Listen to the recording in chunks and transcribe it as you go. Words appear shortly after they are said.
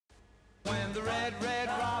the red, red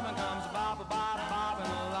robin comes bopping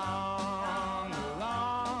along.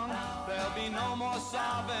 There'll be no more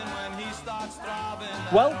sobbing when he starts throbbing.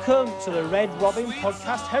 Welcome to the Red Robin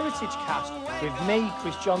Podcast Heritage Cast with me,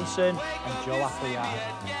 Chris Johnson, and Joe Appleyard.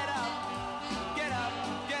 Get up,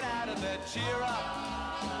 get out of bed, cheer up,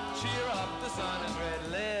 the sun is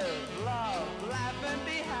red, live, love, laugh and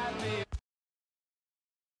be happy.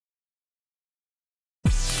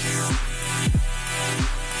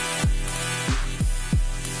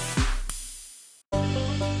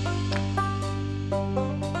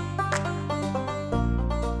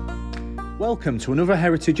 Welcome to another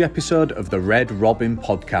Heritage episode of the Red Robin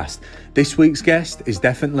Podcast. This week's guest is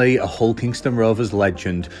definitely a Hull Kingston Rovers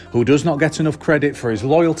legend who does not get enough credit for his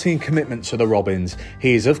loyalty and commitment to the Robins.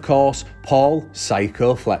 He is, of course, Paul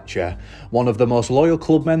Psycho Fletcher. One of the most loyal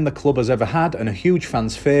clubmen the club has ever had and a huge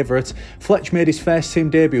fan's favourite, Fletch made his first team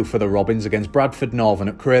debut for the Robins against Bradford Northern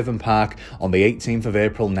at Craven Park on the 18th of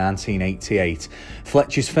April 1988.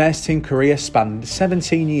 Fletcher's first team career spanned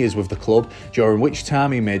 17 years with the club, during which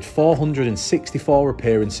time he made 464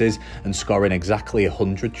 appearances and scoring exactly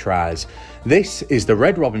 100 tries. This is the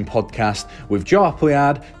Red Robin Podcast with Joe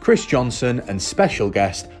Appleyard, Chris Johnson and special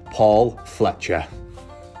guest Paul Fletcher.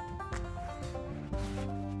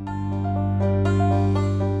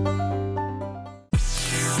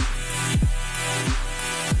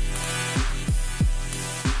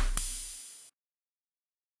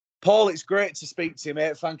 Paul, it's great to speak to you,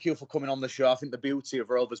 mate. Thank you for coming on the show. I think the beauty of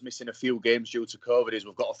Rovers missing a few games due to COVID is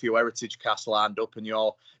we've got a few heritage casts lined up and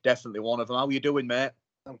you're definitely one of them. How are you doing, mate?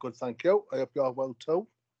 I'm good, thank you. I hope you're well too.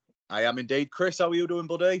 I am indeed. Chris, how are you doing,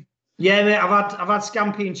 buddy? Yeah, mate, I've had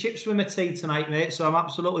scampi and chips with my tea tonight, mate, so I'm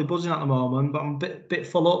absolutely buzzing at the moment, but I'm a bit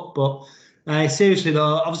full up. But seriously,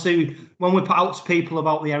 though, obviously, when we put out to people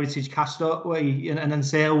about the Heritage Cast up, and then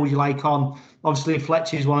say, would you like on, obviously,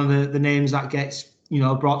 Fletcher is one of the names that gets,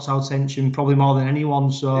 brought to our attention probably more than anyone.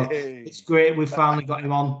 So It's great we've finally got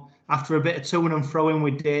him on after a bit of to and fro-ing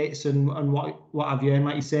with dates and what have you. And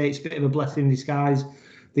like you say, it's a bit of a blessing in disguise,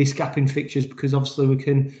 these scapping fixtures, because obviously we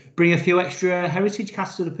can bring a few extra heritage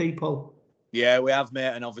casts to the people. Yeah, we have,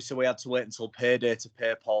 mate, and obviously we had to wait until payday to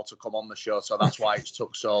pay Paul to come on the show, so that's why it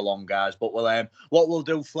took so long, guys. But what we'll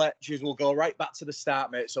do, Fletch, is we'll go right back to the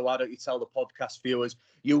start, mate. So why don't you tell the podcast viewers,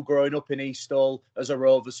 you growing up in East Hull as a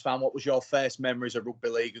Rovers fan, what was your first memories of rugby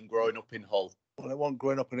league and growing up in Hull? Well, I wasn't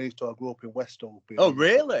growing up in East Hull. I grew up in West Hull. Oh,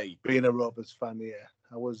 really? Being a Rovers fan, yeah.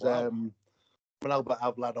 I was Wow. an Albert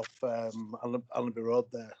Havlad off Allenby Road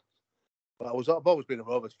there. But I've always been a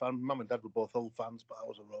Rovers fan. Mum and Dad were both Hull fans, but I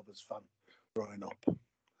was a Rovers fan growing up,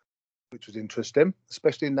 which was interesting,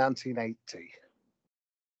 especially in 1980.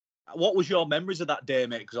 What was your memories of that day,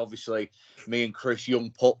 mate? Because obviously, me and Chris, young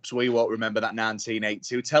pups, we won't remember that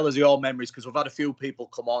 1982. Tell us your memories, because we've had a few people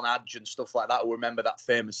come on, Adge and stuff like that, who remember that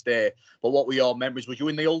famous day. But what were your memories? Was you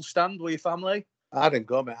in the old stand with your family? I didn't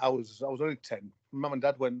go, mate. I was only 10. Mum and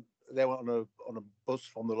Dad went on a bus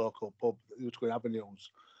from the local pub, Utquin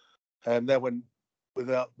Avenues, and they went with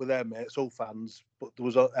their mates, all fans. But there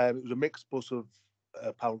was it was a mixed bus of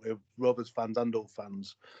apparently Rovers fans and Hull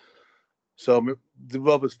fans. So the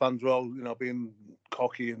Rovers fans were all, being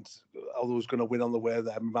cocky and I was going to win on the way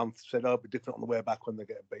there. My mum said, it'll be different on the way back when they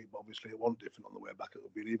get beat. But obviously, it wasn't different on the way back. It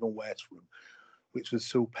would be even worse for them, which was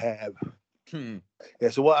superb. Yeah,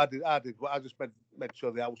 so what I did, I just made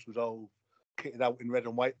sure the house was all kitted out in red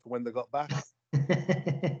and white for when they got back.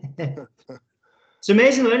 It's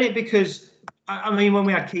amazing, isn't it? Because, I mean, when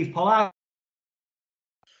we had Keith Pollard,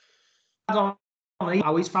 how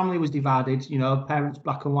his family was divided, parents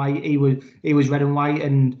black and white, he was red and white,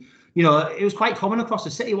 and it was quite common across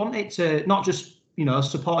the city, wasn't it, to not just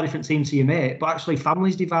support a different team to your mate, but actually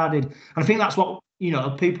families divided. And I think that's what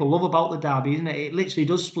people love about the derby, isn't it? It literally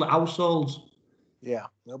does split households. Yeah,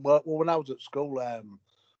 well, when I was at school, a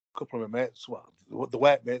couple of my mates, the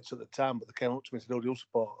work mates at the time, but they came up to me and said, "Oh, do you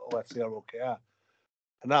support OFC or OKR?"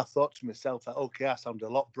 And I thought to myself that OKR sounded a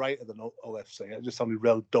lot brighter than OFC. It just sounded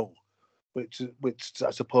real dull. Which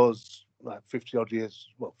I suppose, like 50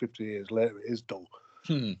 years later, it is dull.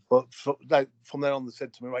 But from then on, they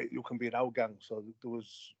said to me, right, you can be an Owl gang. So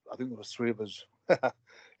I think there was 3 of us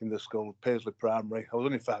in the school, Paisley Primary. I was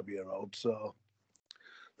only 5-year-old, so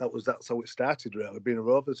that's how it started, really, being a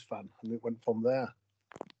Rovers fan, and it went from there.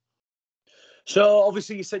 So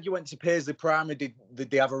obviously you said you went to Paisley Primary. Did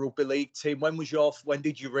they have a rugby league team? When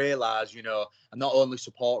did you realise, I not only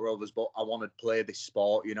support Rovers, but I want to play this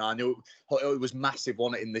sport? I knew it was massive,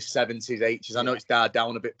 wasn't it, in the 70s, 80s. I know it's died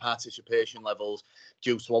down a bit, participation levels,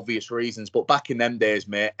 due to obvious reasons. But back in them days,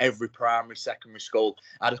 mate, every primary, secondary school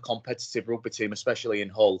had a competitive rugby team, especially in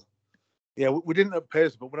Hull. Yeah, we didn't at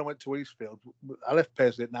Paisley, but when I went to Eastfield, I left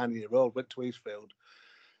Paisley at 9-year-old, went to Eastfield,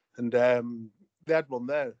 and they had one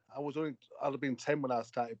there. I'd have been 10 when I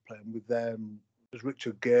started playing with was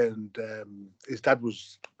Richard Gay, and his dad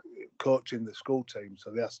was coaching the school team,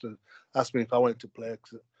 so they asked me if I wanted to play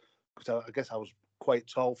because I guess I was quite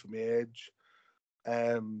tall for my age.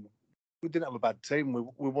 We didn't have a bad team.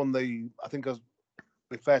 We won the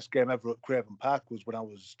first game ever at Craven Park was when I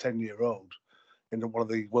was 10-year-old in one of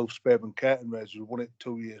the Wolf Spaven curtain races. We won it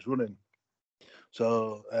 2 years running.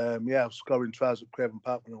 So I was scoring tries at Craven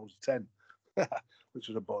Park when I was 10, which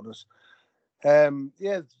was a bonus.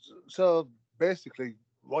 So basically,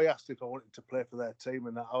 Roy asked if I wanted to play for their team,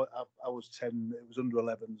 and I was 10. It was under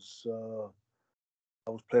 11s, so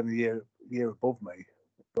I was playing a year above me.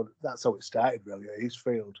 But that's how it started, really, at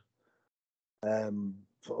Eastfield. From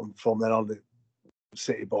then on, the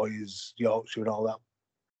City Boys, Yorkshire, and all that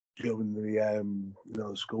during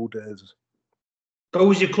the school days. What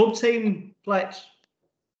was your club team, Fletch?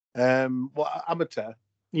 Amateur.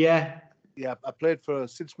 Yeah. Yeah, I played for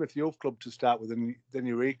Sid Smith Youth Club to start with, and then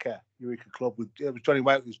Eureka Club. It was Johnny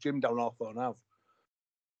Whiteley's gym down Hawthorne Ave.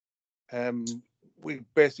 We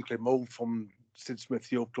basically moved from Sid Smith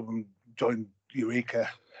Youth Club and joined Eureka.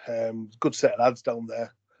 Good set of lads down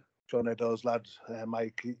there. John Edo's lad,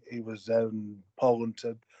 Mike, he was Paul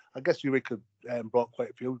Hunter. I guess Eureka brought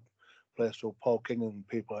quite a few players, so Paul King and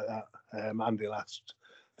people like that. Andy Last,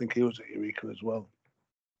 I think he was at Eureka as well.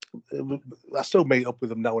 I still meet up with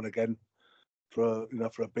them now and again for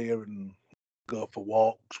a beer and go for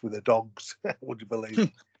walks with the dogs. Would you believe?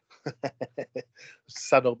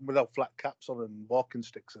 Saddled without flat caps on and walking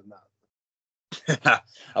sticks and that.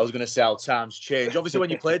 I was going to say how times change. Obviously, when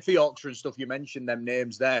you played for Yorkshire and stuff, you mentioned them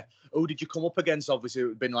names there. Who did you come up against? Obviously, it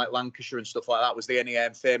would have been like Lancashire and stuff like that. Was there any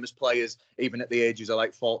famous players, even at the ages of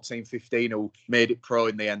like 14, 15, who made it pro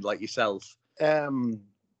in the end, like yourself?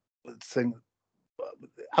 Let's think.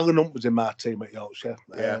 Alan Hunt was in my team at Yorkshire.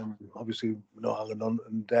 Yeah. Obviously, we know Alan Hunt.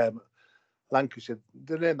 And Lancashire,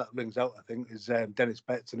 the name that rings out, I think, is Dennis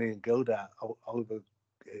Betts and Ian Gildart. Oliver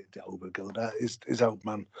Gildart, his old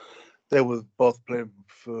man. They were both playing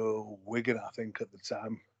for Wigan, I think, at the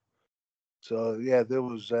time. So, yeah, there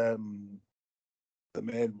was the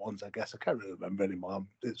main ones, I guess. I can't really remember anymore.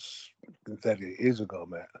 It's been 38 years ago,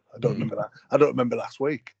 mate. I don't remember that. I don't remember last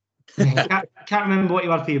week. Can't remember what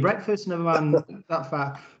you had for your breakfast, never mind that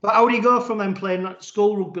far. But how do you go from then playing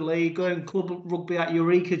school rugby league, going club rugby at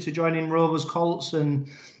Eureka to joining Rovers Colts and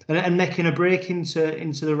making a break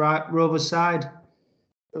into the right Rovers side?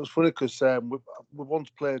 It was funny because we once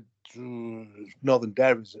played through Northern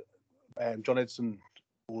Dairies. John Edson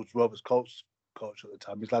was Rovers Colts coach at the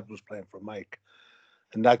time. His lad was playing for Mike,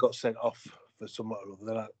 and I got sent off for somewhat or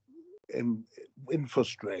other. Then, in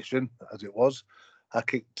frustration, as it was, I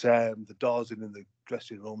kicked the doors in the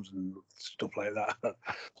dressing rooms and stuff like that.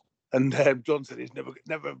 And John said he's never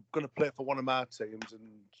going to play for one of my teams. And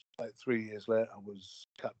like 3 years later, I was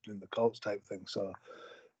captain in the Colts type thing. So,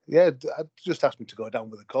 yeah, I just asked me to go down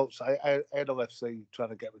with the Colts. I had LFC trying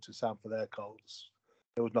to get me to sign for their Colts.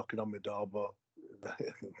 They was knocking on my door, but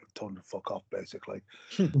told them to fuck off, basically.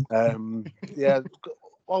 Yeah,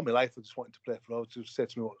 all my life I just wanted to play for Rovers. Just say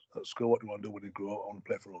to me at school, what do you want to do when you grow up? I want to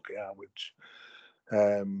play for OKR, which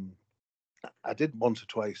I did once or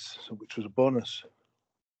twice, which was a bonus.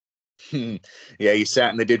 Yeah, you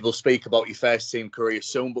certainly did. We'll speak about your first team career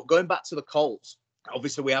soon. But going back to the Colts,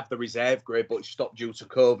 obviously we have the reserve grade, but it's stopped due to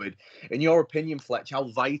COVID. In your opinion, Fletch, how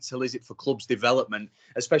vital is it for clubs' development,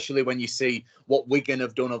 especially when you see what Wigan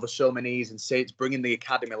have done over so many years and Saints bringing the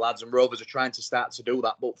academy lads, and Rovers are trying to start to do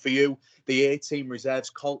that. But for you, the A-team reserves,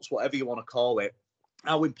 Colts, whatever you want to call it,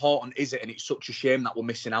 how important is it? And it's such a shame that we're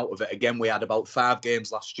missing out of it. Again, we had about 5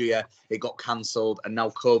 games last year. It got cancelled and now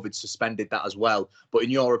COVID suspended that as well. But in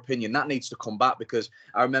your opinion, that needs to come back, because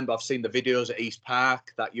I remember I've seen the videos at East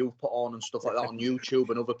Park that you've put on and stuff like that on YouTube,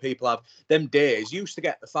 and other people have. Them days used to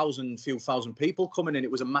get few thousand people coming in. It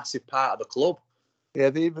was a massive part of the club. Yeah,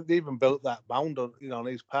 they even built that mound on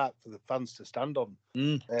East Park for the fans to stand on.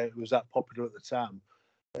 It was that popular at the time.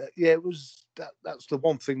 Yeah, it was. That's the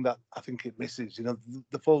one thing that I think it misses.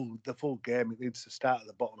 The full game. It needs to start at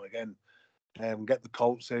the bottom again, get the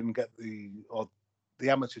Colts in, get the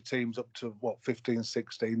amateur teams up to 15,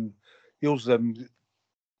 16. Use them.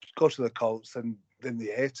 Go to the Colts, and then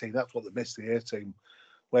the A team. That's what they miss, the A team,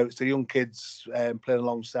 where it's the young kids playing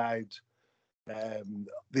alongside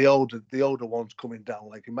the older ones coming down.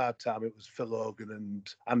 Like in my time, it was Phil Hogan and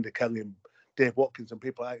Andy Kelly and Dave Watkins and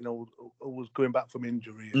people like who was going back from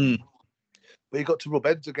injury. But you got to rub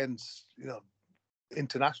heads against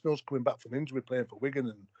internationals coming back from injury, playing for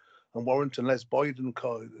Wigan and Warrington, Les Boyd and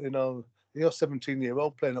co. You're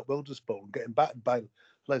 17-year-old playing at Wilderspool, getting battered by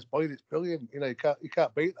Les Boyd. It's brilliant. You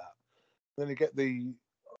can't beat that. And then you get you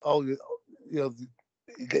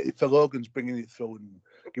get Phil Hogan's bringing you through and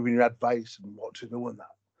giving you advice and what to do and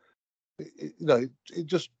that. It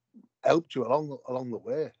just helped you along the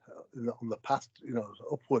way, on the path,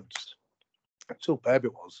 upwards. Superb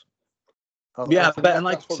it was. I bet, and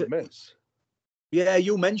that's what I miss. Yeah,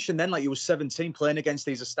 you mentioned then, like, you were 17 playing against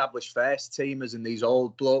these established first teamers and these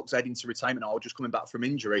old blokes heading to retirement or just coming back from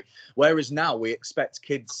injury. Whereas now we expect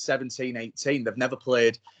kids 17, 18, they've never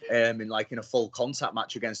played in a full contact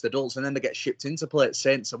match against adults, and then they get shipped into play at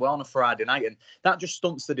Saints on a Friday night, and that just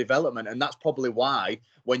stunts the development. And that's probably why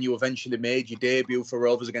when you eventually made your debut for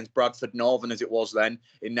Rovers against Bradford Northern, as it was then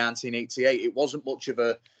in 1988, it wasn't much of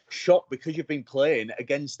a shock because you've been playing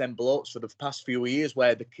against them blokes for the past few years,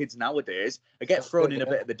 where the kids nowadays get thrown in a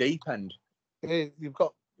bit of the deep end. You've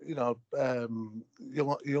got, young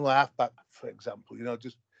halfback, for example,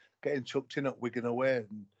 just getting chucked in at Wigan away,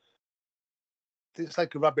 and it's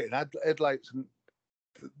like a rabbit in headlights, and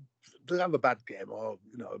they have a bad game or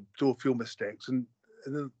do a few mistakes, and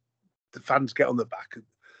then the fans get on the back.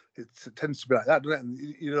 It tends to be like that, doesn't it? And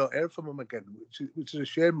you don't hear from them again, which is a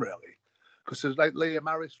shame, really. Because there's like Liam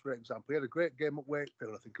Harris, for example. He had a great game at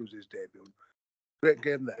Wakefield. I think it was his debut. Great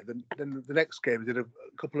game there. Then the next game, he did a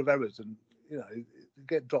couple of errors, and he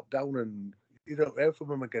get dropped down, and you don't hear from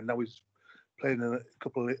him again. Now he's playing in a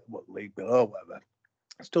couple of league below, or whatever.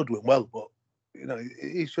 Still doing well, but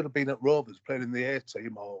he should have been at Rovers playing in the A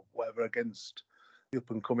team or whatever against the up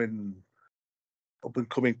and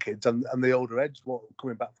coming kids and the older heads,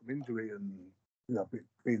 coming back from injury and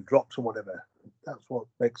being dropped or whatever. That's what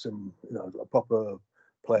makes him, a proper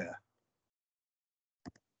player.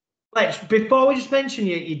 Lex, before we just mention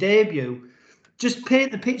your debut, just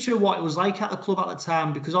paint the picture of what it was like at the club at the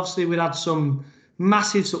time, because obviously we'd had some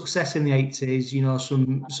massive success in the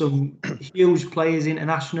 80s, some huge players,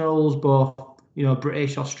 internationals, both,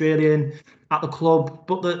 British, Australian at the club,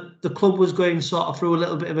 but the club was going sort of through a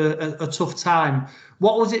little bit of a tough time.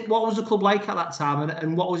 What was the club like at that time,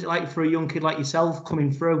 and what was it like for a young kid like yourself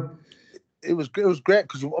coming through? It was great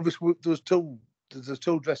because obviously there's two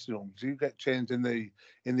dressing rooms. You get changed in the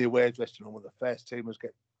away dressing room, and the first teamers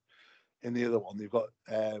get in the other one. You've got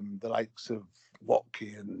the likes of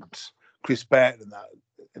Watke and Chris Burton and that.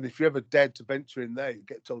 And if you're ever dared to venture in there, you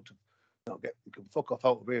get told to you can fuck off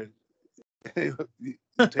out of here until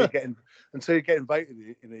you get invited.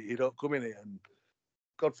 You don't come in here, and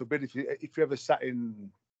God forbid if you ever sat in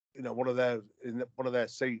one of their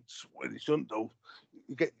seats when you shouldn't do,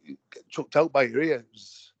 you get chucked out by your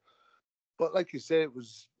ears. But like you say, it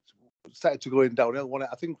started to go in downhill.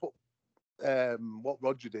 I think what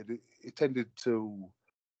Roger did, he tended to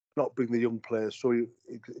not bring the young players, so he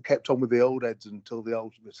kept on with the old heads until they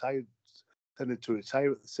all tended to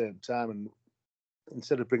retire at the same time. And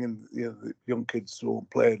instead of bringing the young kids through and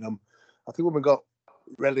playing them, I think when we got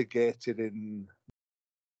relegated in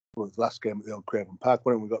the last game at the old Craven Park,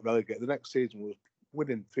 when we got relegated, the next season was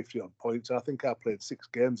winning 50-odd points. And I think I played 6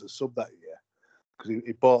 games as sub that year because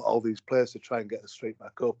he bought all these players to try and get us straight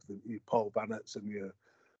back up. Your Paul Bannetts and your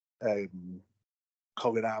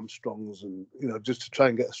Colin Armstrongs, and just to try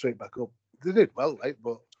and get us straight back up. They did well, right?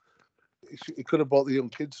 But he could have brought the young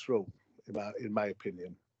kids through, in my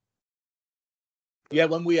opinion. Yeah,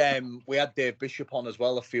 when we had Dave Bishop on as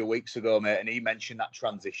well a few weeks ago, mate, and he mentioned that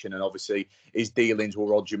transition and obviously his dealings with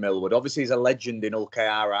Roger Millward. Obviously, he's a legend in Hull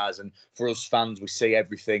KR's, and for us fans, we see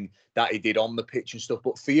everything that he did on the pitch and stuff.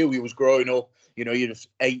 But for you, he was growing up, you're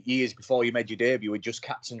 8 years before you made your debut, he just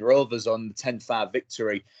captained Rovers on the 10-5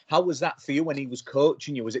 victory. How was that for you when he was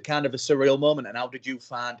coaching you? Was it kind of a surreal moment, and how did you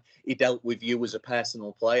find he dealt with you as a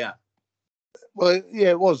personal player? Well,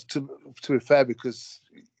 yeah, it was, to be fair, because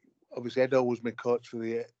obviously Edo was my coach for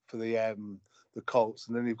the Colts,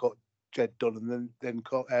 and then you've got Jed Dunn, and then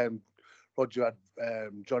Roger had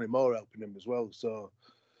Johnny Moore helping him as well. So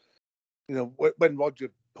when Roger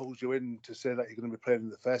pulls you in to say that you're going to be playing in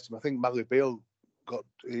the first team, I think Mally Beale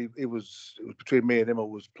it was between me and him. I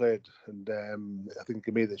was played, and I think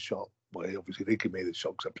he gave me the shot. Well, he obviously did give me the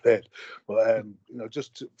shot because I played, but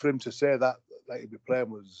just for him to say that he'd be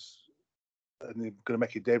playing and he's going to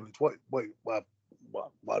make a debut. It's what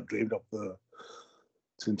I dreamed of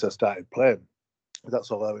since I started playing.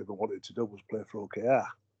 That's all I ever wanted to do was play for OKR.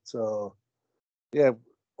 So, yeah,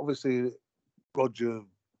 obviously Roger,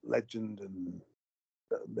 legend, and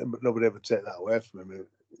nobody ever take that away from him.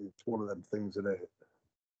 It's one of them things, isn't it?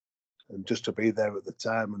 And just to be there at the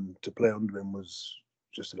time and to play under him was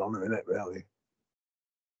just an honour, innit, really.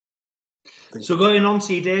 So going on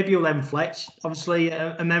to your debut then, Fletch, obviously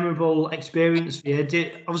a memorable experience for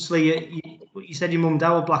you. You said your mum and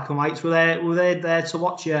dad were black and whites. Were they there to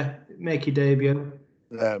watch you make your debut?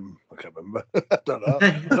 I can't remember. I don't know.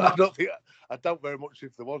 I doubt very much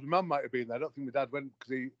if there was. My mum might have been there. I don't think my dad went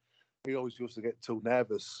because he always used to get too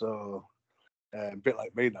nervous. So a bit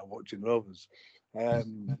like me now watching Rovers. Yeah,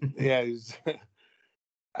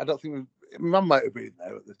 I don't think my mum might have been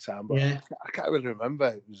there at the time, but yeah. I can't really remember.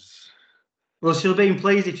 It was. Well, she'll have been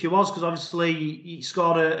pleased if she was, because obviously you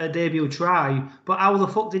scored a debut try. But how the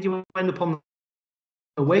fuck did you end up on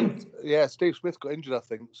the wing? Yeah, Steve Smith got injured, I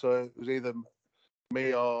think. So it was either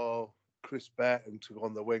me or Chris Burton to go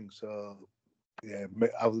on the wing. So yeah,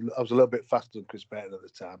 I was a little bit faster than Chris Burton at the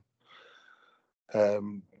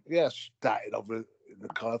time. Yeah, started off in the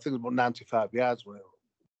car. I think it was about 95 yards. Wasn't it?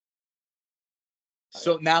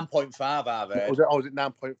 So 9.5, I've heard. Was it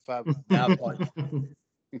 9.5? 9.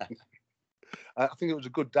 I think it was a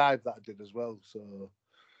good dive that I did as well. So,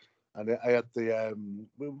 and I had it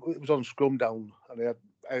was on scrum down, and I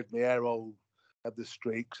had my hair all, had the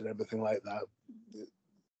streaks and everything like that,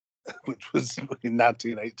 which was in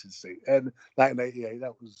 1986 and 1988.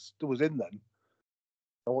 That was in then.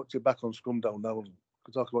 I watched it back on scrum down now.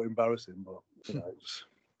 Could talk about embarrassing, but you know, it's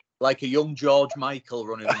like a young George Michael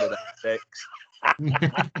running under the sticks.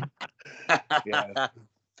 Yeah.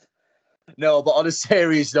 No, but on a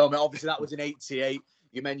serious note, obviously that was in 88.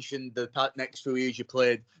 You mentioned the next few years you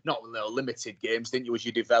played not limited games, didn't you, as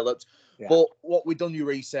you developed? Yeah. But what we've done your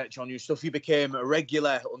research on your stuff, you became a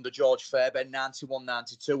regular under George Fairbairn, 91,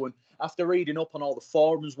 92. And after reading up on all the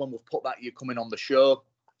forums when we've put that you're coming on the show,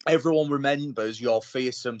 everyone remembers your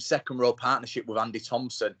fearsome second row partnership with Andy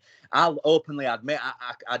Thompson. I'll openly admit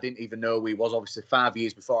I didn't even know he was, obviously 5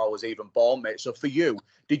 years before I was even born, mate. So for you,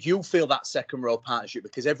 did you feel that second row partnership?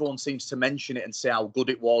 Because everyone seems to mention it and say how good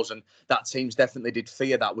it was, and that teams definitely did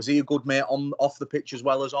fear that. Was he a good mate off the pitch as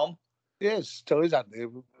well as on? Yes, still is, Andy.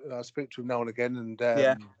 I speak to him now and again, and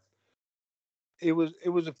yeah, it was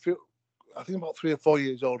a few, I think about 3 or 4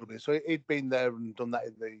 years older than me. So he'd been there and done that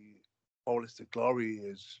in the Holistic Glory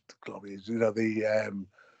years, you know, the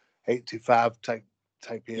 85 type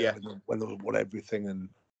year when they won everything, and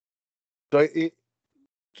so he,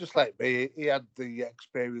 just like me, he had the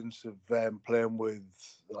experience of playing with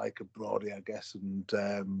like a Brody, I guess, and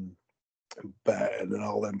Burton and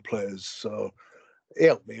all them players. So he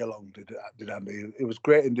helped me along, did Andy. He was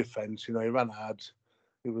great in defence. You know, he ran hard.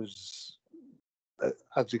 He was,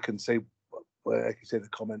 as you can see, like you say in the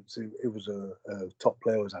comments, he was a top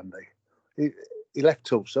player, was Andy. He left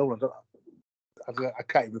too soon. I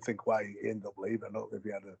can't even think why he ended up leaving. I don't know if he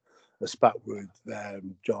had a spat with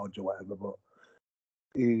George or whatever, but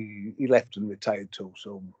he left and retired too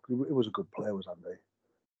soon. He was a good player, was Andy.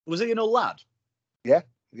 Was he an old lad? Yeah.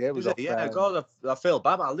 Yeah, it was. God, I feel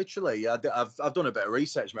bad. I've done a bit of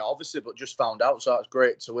research, mate, obviously, but just found out, so it's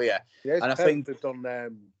great to hear. Yeah, and I think they've done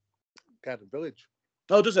Garden Village.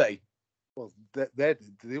 Oh, does he? Well, they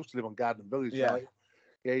used to live on Garden Village. Yeah. Right?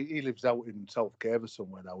 Yeah, he lives out in South Cave or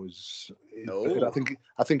somewhere now. I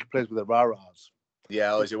think he plays with the Raras.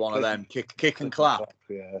 Yeah, or is he one of them? Kick and clap.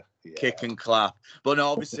 Yeah. Kick and clap. But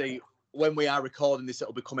no, obviously, when we are recording this,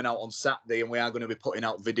 it'll be coming out on Saturday, and we are going to be putting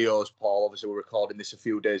out videos, Paul. Obviously, we're recording this a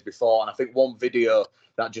few days before, and I think one video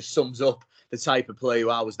that just sums up the type of player you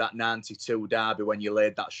are was that 92 derby when you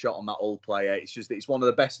laid that shot on that old player. It's one of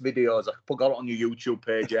the best videos. I got it on your YouTube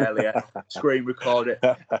page earlier, screen record it.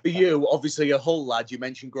 For you, obviously, you're a Hull lad. You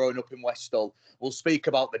mentioned growing up in West Hull. We'll speak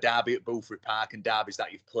about the derby at Boothry Park and derbies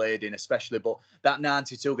that you've played in, especially, but that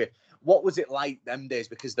 92 game, what was it like them days?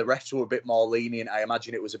 Because the refs were a bit more lenient. I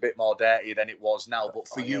imagine it was a bit more dirty than it was now. But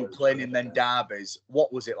for you playing in them derbies,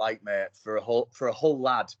 what was it like, mate, for a Hull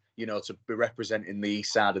lad, you know, to be representing the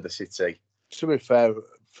east side of the city? To be fair,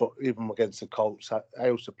 even against the Colts, I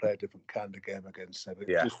used to play a different kind of game against them.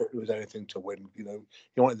 Just it was anything to win. You know,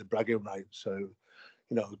 you wanted the bragging rights. So, you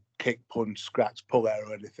know, kick, punch, scratch, pull out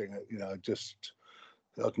or anything. You know, just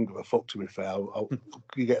I didn't give a fuck. To be fair,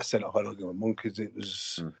 you get sent off. I don't give a monkeys. It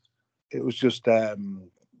was just part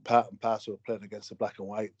and parcel of playing against the black and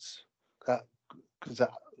whites. Because I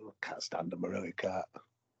can't stand them. I really can't.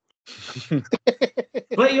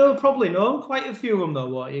 But you'll probably know quite a few of them, though,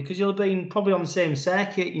 won't you? Because you'll have been probably on the same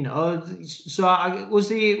circuit, you know. So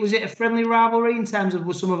was it a friendly rivalry in terms of,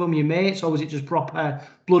 were some of them your mates, or was it just proper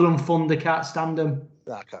blood and thunder? Can't stand them.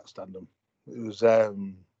 No, I can't stand them. It was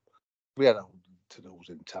we had old to-dos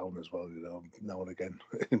in town as well, you know, now and again,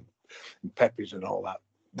 in Peppies and all that.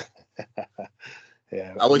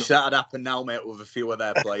 Yeah, I wish that had happened now, mate, with a few of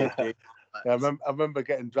their players. Yeah, I remember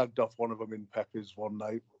getting dragged off one of them in Pepe's one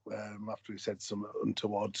night after he said something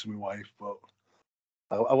untoward to my wife, but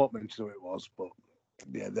I won't mention who it was, but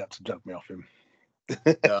yeah, they had to drag me off him.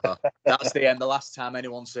 No, that's the end. The last time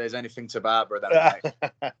anyone says anything to Barbara, then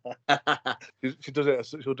she does it.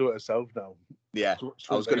 She'll do it herself now. Yeah,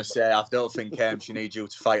 I was going to say, I don't think she needs you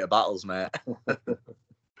to fight her battles, mate.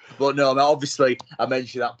 But no, obviously, I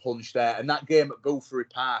mentioned that punch there, and that game at Boothbury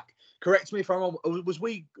Park. Correct me if I'm wrong.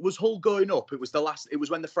 Was Hull going up? It was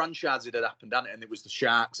when the franchise had happened, hadn't it? And it was the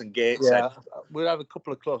Sharks and Gateshead. Yeah, we had a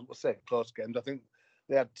couple of close games. I think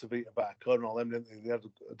they had to beat Barcon and all them, didn't they? They had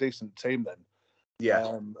a decent team then.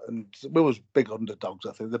 Yeah, and we was big underdogs.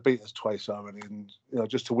 I think they beat us twice already, and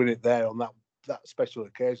just to win it there on that special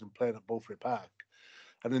occasion, playing at Boothbury Park,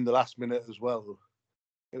 and in the last minute as well,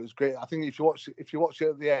 it was great. I think if you watch it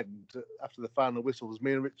at the end after the final whistle, there's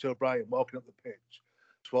me and Rich O'Brien walking up the pitch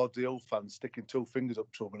towards the old fans, sticking 2 fingers up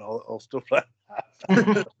to them and all stuff like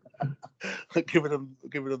that, giving them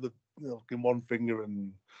the in one finger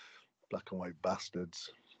and black and white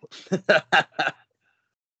bastards.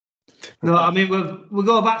 No, I mean we'll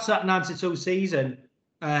go back to that '92 season,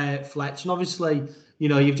 Fletch, and obviously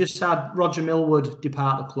you've just had Roger Millward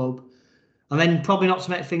depart the club, and then probably not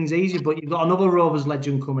to make things easy, but you've got another Rovers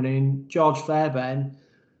legend coming in, George Fairbairn.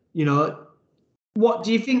 What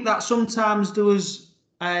do you think that sometimes does?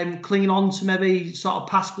 Clinging on to maybe sort of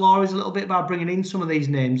past glories a little bit by bringing in some of these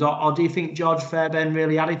names, or do you think George Fairbairn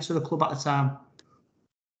really added to the club at the time?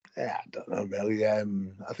 Yeah, I don't know really.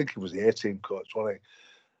 I think he was the 18 coach, wasn't he?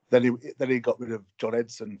 Then he got rid of John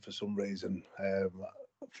Edson for some reason.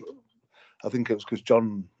 I think it was because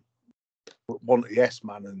John wanted yes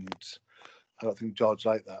man, and I don't think George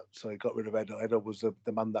liked that, so he got rid of Edo. Edo was the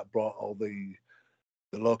man that brought all the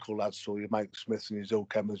local lads, so your Mike Smiths and your Zul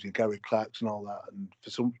Kemmers, your Gary Clarks and all that, and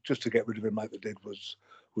just to get rid of him like they did was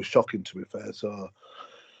shocking, to be fair. So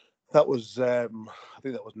that was I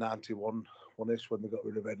think that was 91 one-ish when they got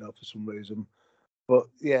rid of Edo for some reason. But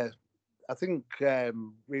yeah, I think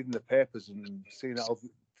reading the papers and seeing how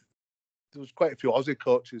there was quite a few Aussie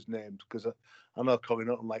coaches named, because I know Corey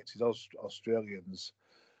Norton liked his Australians,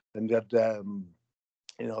 and you had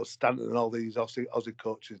Stanton and all these Aussie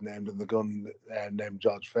coaches named, and the gun named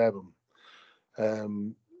George Fairbairn.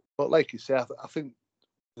 But like you say, I think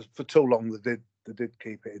for too long they did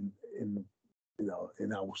keep it in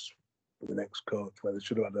house with the next coach, where they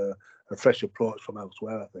should have had a fresh approach from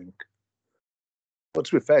elsewhere, I think. But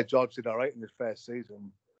to be fair, George did all right in his first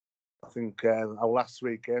season. I think our last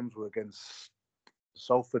 3 games were against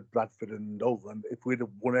Salford, Bradford, and Dover, and if we'd have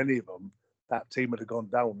won any of them, that team would have gone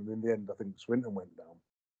down. And in the end, I think Swinton went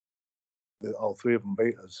down. All 3 of them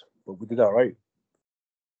beat us, but we did all right.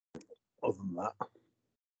 Other than that.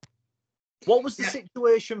 What was the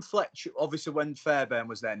situation, Fletch, obviously, when Fairbairn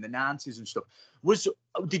was there in the 90s and stuff?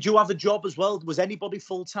 Did you have a job as well? Was anybody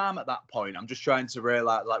full-time at that point? I'm just trying to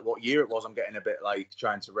realise, what year it was. I'm getting a bit,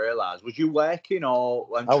 trying to realise. Was you working or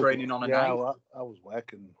training on a night? Yeah, I was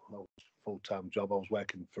working. I was a full-time job. I was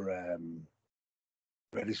working for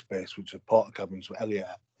Ready Space, which is Porter Cabins with Elliot.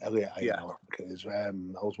 I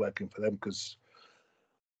was working for them because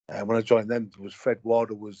when I joined them, there was Fred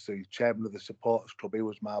Warder was the chairman of the supporters club. He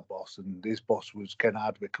was my boss, and his boss was Ken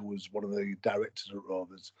Hardwick, who was one of the directors at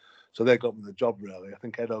Rovers. So they got me the job, really. I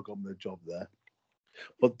think Edo got me the job there.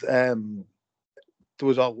 But it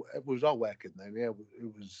was all working then. Yeah,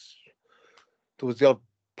 there was the odd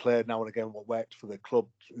player now and again what worked for the club,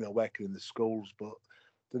 working in the schools, but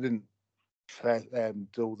they didn't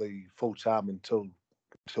do the full time until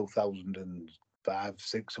 2005,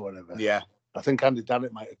 6 or whatever. Yeah. I think Andy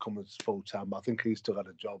Dannett might have come as full time, but I think he still had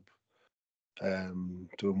a job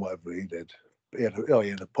doing whatever he did. He had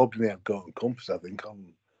a pub and he had Gorton Compass, I think,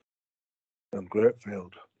 on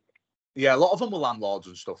Greatfield. Yeah, a lot of them were landlords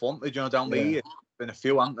and stuff, weren't they? Down the year. Been a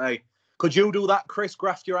few, haven't they? Could you do that, Chris?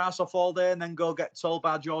 Graft your ass off all day and then go get told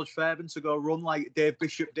by George Fairbairn to go run like Dave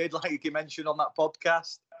Bishop did, like you mentioned on that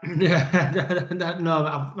podcast? Yeah,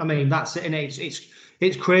 no, I mean that's it.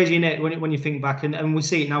 It's crazy, isn't it, when you think back, and we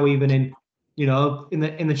see it now even in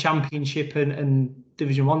in the Championship and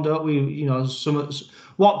Division 1, don't we?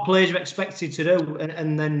 What players are expected to do,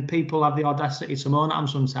 and then people have the audacity to moan at them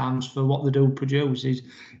sometimes for what they do produce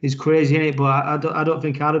is crazy, isn't it? But I don't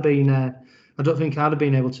think I'd have been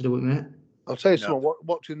able to do it, mate. I'll tell you something.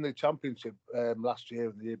 Watching the Championship last year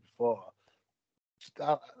and the year before,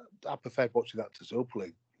 I preferred watching that to Super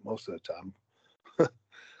League most of the time.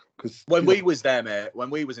 Because when we was there, mate,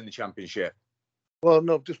 when we was in the Championship. Well,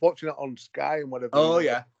 no, just watching it on Sky and whatever. Oh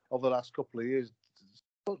yeah. Over the last couple of years,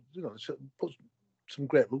 put some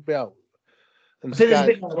great rugby out. And I think there's a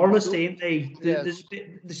Sky- bit more honesty, isn't there? Yes.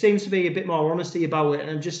 There seems to be a bit more honesty about it,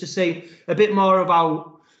 and just to say a bit more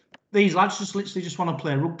about these lads just literally just want to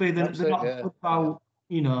play rugby. They're That's not it, yeah. about,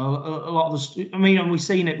 you know, a lot of us. I mean, and we've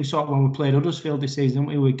seen it. We saw it when we played Huddersfield this season, didn't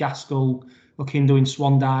we, with Gaskell looking doing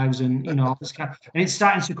swan dives, and you know, and it's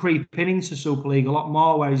starting to creep in into Super League a lot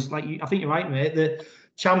more. Whereas, like, I think you're right, mate. The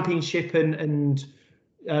Championship and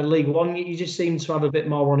League One, you just seem to have a bit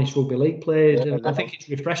more honest rugby league played, Yeah, and I think it's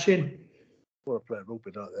refreshing. Want to play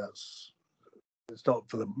rugby, don't they? It's not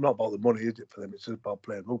for them, not about the money, is it? For them, it's just about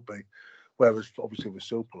playing rugby. Whereas obviously with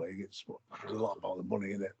Super League, there's a lot about the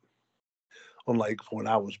money in it. Unlike when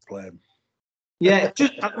I was playing. Yeah,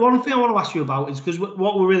 just one thing I want to ask you about is because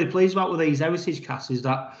what we're really pleased about with these heritage casts is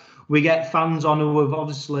that we get fans on who have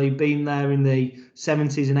obviously been there in the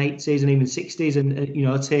 70s and 80s and even 60s, and you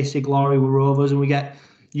know, tasted glory with Rovers, and we get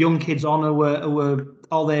young kids on who are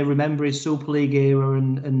all they remember is Super League era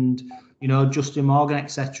and you know, Justin Morgan,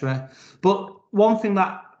 etc. But one thing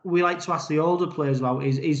that we like to ask the older players about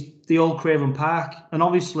is the old Craven Park, and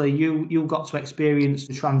obviously you got to experience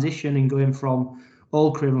the transition in going from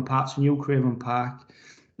old Craven Park to new Craven Park,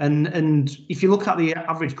 and if you look at the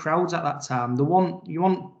average crowds at that time,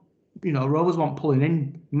 you know, Rovers weren't pulling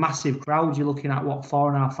in massive crowds. You're looking at what,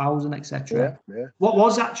 4,500, etc. Yeah. What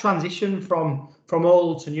was that transition from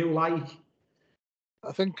old to new like?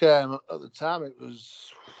 I think at the time it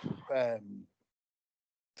was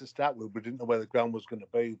to start with, we didn't know where the ground was going to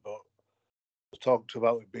be, but we talked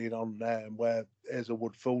about it being on where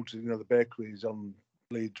Hazelwood Foods, you know, the bakery is on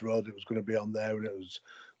Leeds Road. It was going to be on there, and it was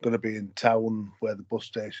going to be in town where the bus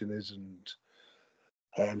station is,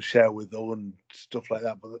 and share with them and stuff like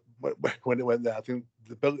that. But when it went there, I think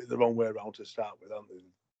they built it the wrong way around to start with, aren't they?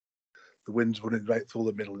 The wind's running right through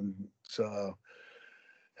the middle, and so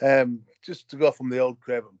just to go from the old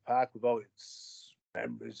Craven Park with all its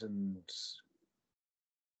memories and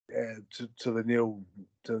to the new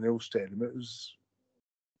stadium, it was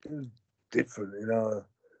different, you know.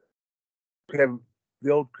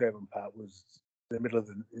 The old Craven Park was in the middle of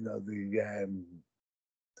the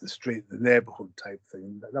street, the neighbourhood type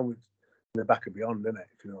thing. That was in the back of beyond, isn't it?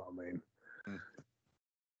 If you know what I mean.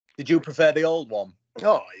 Did you prefer the old one?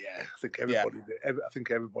 Oh yeah, I think everybody did. I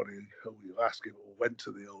think everybody who you ask it went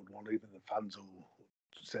to the old one, even the fans who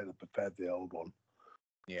say they preferred the old one.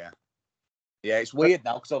 Yeah. Yeah, it's weird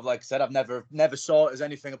now because, like I said, I've never saw it as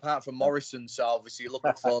anything apart from Morrison. So obviously, you look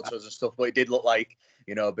at photos and stuff, but it did look like,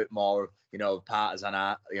 you know, a bit more, you know, partisan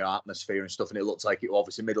atmosphere and stuff, and it looked like it was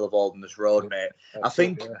obviously middle of Alderneys Road, mate. I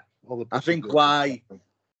think why.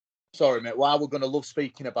 Sorry, mate. While we're going to love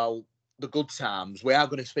speaking about the good times, we are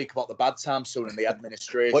going to speak about the bad times soon in the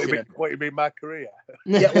administration. What you mean, my career?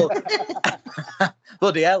 Yeah, well,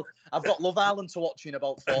 bloody hell. I've got Love Island to watch in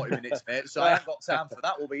about 40 minutes, mate, so I haven't got time for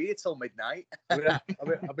that. We'll be here till midnight. I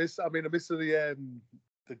miss the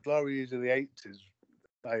glory years of the 80s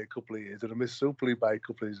by a couple of years, and I missed Super League by a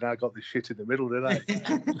couple of years, and I got the shit in the middle, didn't I?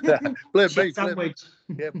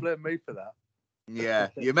 Blame me for that. Yeah,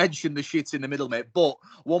 you mentioned the shit in the middle, mate. But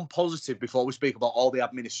one positive before we speak about all the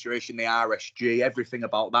administration, the RSG, everything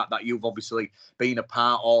about that you've obviously been a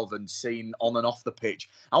part of and seen on and off the pitch.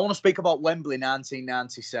 I want to speak about Wembley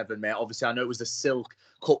 1997, mate. Obviously, I know it was the Silk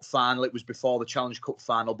Cup final. It was before the Challenge Cup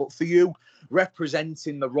final. But for you,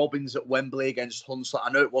 representing the Robins at Wembley against Hunslet,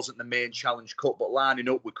 I know it wasn't the main Challenge Cup, but lining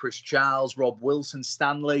up with Chris Charles, Rob Wilson,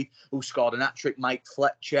 Stanley, who scored an hat-trick, Mike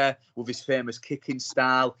Fletcher with his famous kicking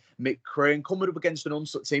style, Mick Crane, coming up against an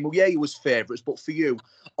Hunslet team. Well, yeah, he was favourites, but for you,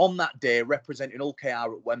 on that day, representing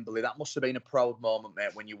OKR at Wembley, that must have been a proud moment,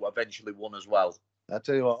 mate, when you eventually won as well. I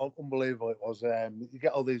tell you what, unbelievable it was. You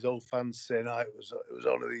get all these old fans saying, it was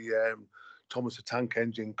only the Thomas the Tank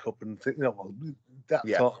Engine Cup and sort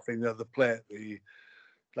of thing. You know, they play at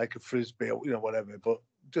like a frisbee or whatever. But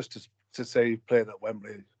just to say playing at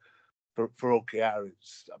Wembley for OKR,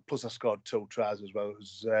 plus I scored 2 tries as well. It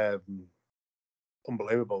was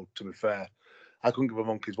unbelievable. To be fair, I couldn't give a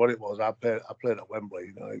monkeys what it was. I played at Wembley.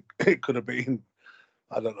 You know, it could have been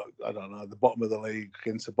I don't know the bottom of the league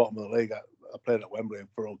against the bottom of the league. I played at Wembley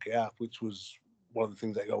for OKR, which was one of the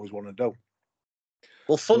things that you always want to do.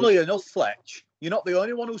 Well, funnily enough, Fletch, you're not the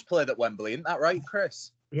only one who's played at Wembley, isn't that right,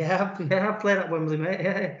 Chris? Yeah, I've played at Wembley, mate.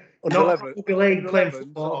 Yeah, not rugby league, playing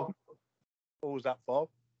football. What was that for?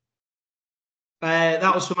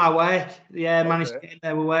 That was for my work. Yeah, managed to get in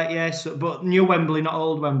there with work. Yeah, but new Wembley, not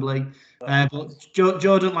old Wembley. But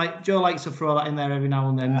Joe likes to throw that in there every now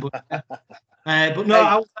and then. But no,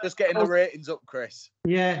 I was just getting the ratings up, Chris.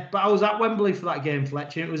 Yeah, but I was at Wembley for that game,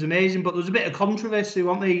 Fletcher. It was amazing. But there was a bit of controversy,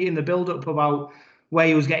 wasn't there, in the build-up about where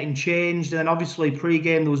he was getting changed. And then obviously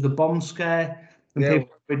pre-game there was the bomb scare. and people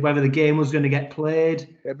worried whether the game was going to get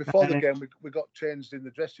played. Yeah, before the game, we got changed in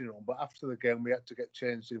the dressing room, but after the game, we had to get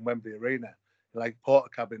changed in Wembley Arena, like porter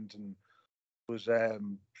cabins, and was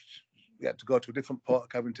you had to go to a different porter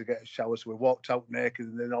cabin to get a shower. So we walked out naked,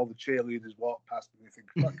 and then all the cheerleaders walked past, and you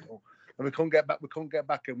think, fuck no. And we couldn't get back. We couldn't get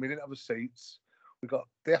back, and we didn't have a seats. We got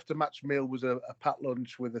the after-match meal was a packed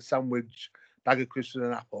lunch with a sandwich, bag of crisps, and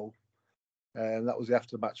an apple. And that was the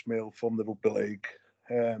after-match meal from the rugby league.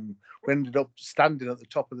 We ended up standing at the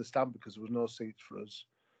top of the stand because there was no seats for us,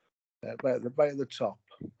 right at the top.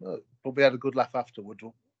 But we had a good laugh afterwards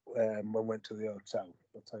when we went to the hotel.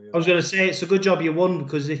 I'll tell you. I was going to say it's a good job you won,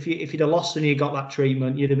 because if you'd have lost and you got that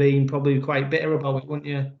treatment, you'd have been probably quite bitter about it, wouldn't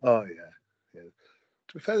you? Oh yeah.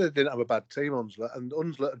 To be fair, they didn't have a bad team, Hunslet, and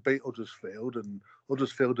Hunslet had beat Huddersfield, and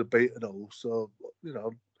Huddersfield had beaten Hull. So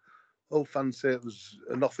Hull fans say it was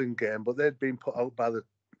a nothing game, but they'd been put out by the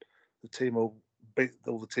team who beat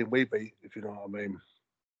the team we beat, if you know what I mean.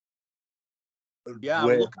 Yeah,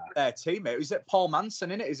 I'm looking at their teammate. Is it Paul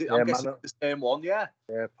Manson, isn't it? Is it? Yeah, I'm guessing it's the same one, yeah.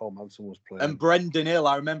 Yeah, Paul Manson was playing. And Brendan Hill,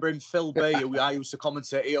 I remember him, Phil B, who I used to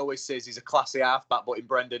commentate, he always says he's a classy halfback, but in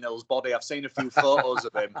Brendan Hill's body. I've seen a few photos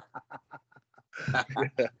of him.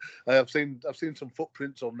 Yeah, I've seen some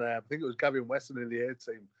footprints on there. I think it was Gavin Weston in the A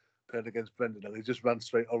team playing against Brendan Hill. He just ran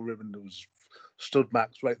straight over him, and there was stud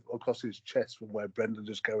marks right across his chest from where Brendan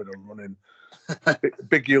just carried on running.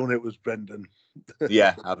 Big unit was Brendan.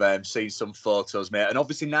 Yeah, I've seen some photos, mate. And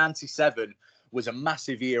obviously 97 was a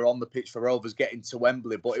massive year on the pitch for Rovers getting to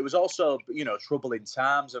Wembley, but it was also, troubling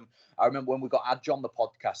times. And I remember when we got Adj on the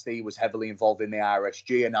podcast, he was heavily involved in the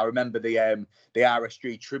RSG. And I remember the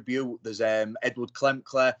RSG tribute. There's Edward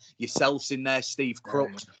Klemkler, yourselves in there, Steve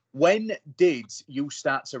Crooks. Yeah. When did you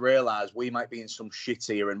start to realise we might be in some shit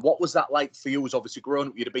here? And what was that like for you? As obviously grown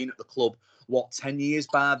up, you'd have been at the club, 10 years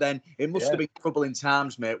by then? It must have been troubling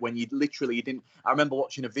times, mate, when you didn't... I remember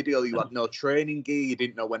watching a video, you had no training gear, you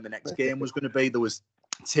didn't know when the next game was going to be. There was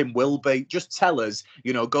Tim Wilby. Just tell us,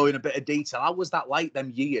 go in a bit of detail. How was that like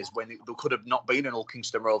them years when there could have not been an Hull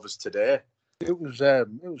Kingston Rovers today? It was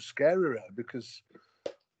scary, really, because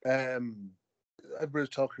everybody was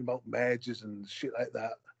talking about mergers and shit like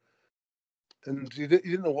that. And you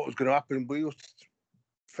didn't know what was going to happen.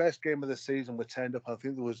 First game of the season, we turned up. I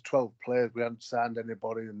think there was 12 players. We hadn't signed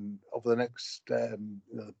anybody, and over the next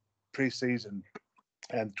pre-season,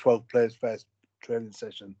 and 12 players first training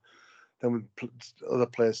session. Then other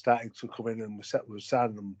players started to come in, and we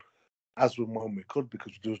signing them as and when we could,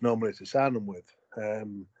 because there was no money to sign them with. I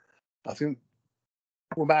think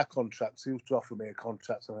with my contracts, he used to offer me a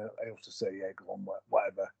contract, and I used to say, yeah, go on,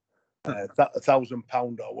 whatever.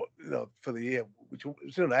 £1,000 or for the year, which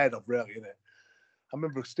was unheard of, really, isn't it? I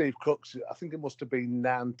remember Steve Crooks. I think it must have been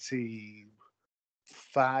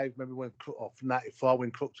 95, maybe 94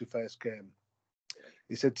 when Crooksy first came.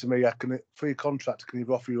 He said to me, for your contract, can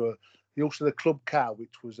you offer you he also had a club car,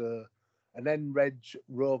 which was an N-Reg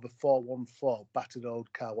Rover 414 battered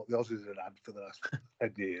old car, what the Aussies had for the last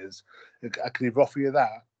 10 years. I can either offer you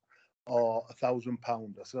that or £1,000.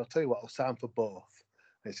 I said, I'll tell you what, I'll sign for both.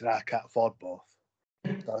 And he said, I can't afford both.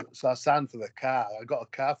 So I signed for the car. I got a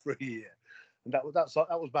car for a year. And that was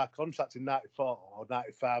my contract in 94 or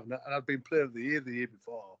 95. And I'd been player of the year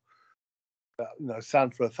before. I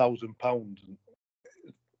signed for £1,000.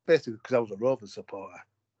 Basically because I was a Rovers supporter.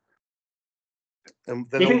 And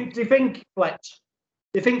do you think Fletch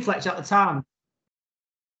at the time?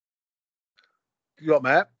 You what,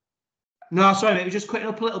 mate? No, sorry, mate. We're just quitting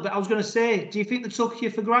up a little bit. I was going to say, do you think they took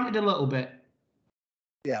you for granted a little bit?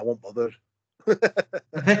 Yeah, I wasn't bothered.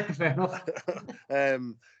 Fair enough.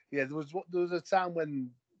 Yeah, there was a time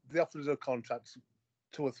when they offered us a contract,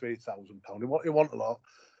 £2,000 or £3,000. He wanted a lot,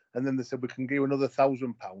 and then they said we can give you another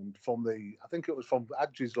 £1,000 from I think it was from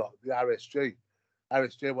Adj's lot, the RSG,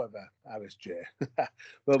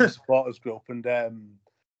 Rovers Supporters Group, and I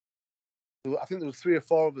think there was 3 or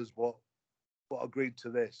 4 of us what agreed to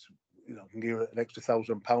this. Can give you an extra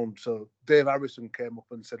 £1,000. So Dave Harrison came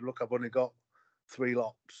up and said, "Look, I've only got 3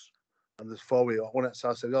 lots. And there's 4 of you. So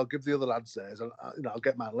I said, I'll give the other lads theirs. I'll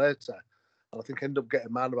get mine later. And I think I ended up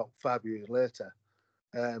getting mine about 5 years later.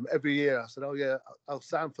 Every year I said, oh yeah, I'll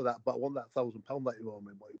sign for that, but I want that £1,000 that you owe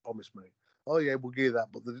me, what you promised me. Oh yeah, we'll give you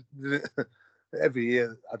that. But every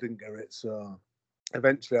year I didn't get it. So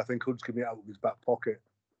eventually I think Hood's giving it out of his back pocket.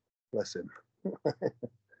 Bless him.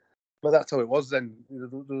 But that's how it was then.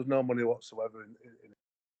 There was no money whatsoever in it.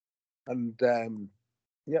 And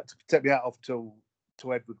you had to take me out off to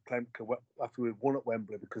Edward Klemke after we won at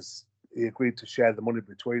Wembley, because he agreed to share the money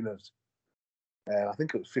between us. I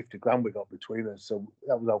think it was 50 grand we got between us, so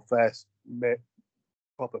that was our first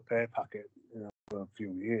proper pay packet, for a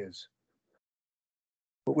few years.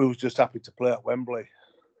 But we was just happy to play at Wembley,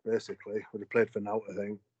 basically. We played for now, I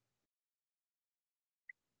think.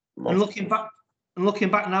 And looking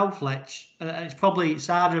back now, Fletch, and it's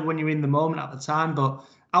harder when you're in the moment at the time, but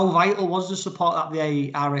how vital was the support at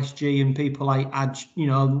the RSG and people like Adge,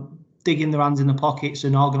 digging their hands in the pockets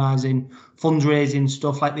and organising fundraising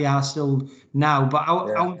stuff like they are still now? But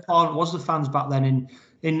how important was the fans back then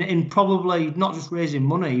in probably not just raising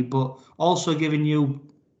money, but also giving you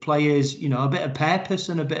players, a bit of purpose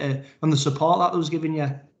and and the support that was giving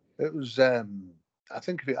you? It was, I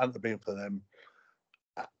think if it hadn't been for them,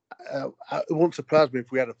 it wouldn't surprise me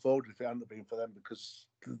if we had a fold if it hadn't been for them, because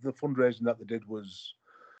the fundraising that they did was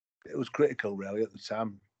critical, really, at the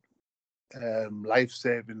time.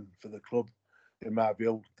 Life-saving for the club, in my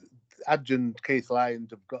view. Adge and Keith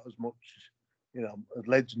Lyons have got as much, a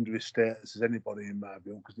legendary status as anybody, in my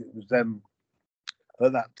view, because it was them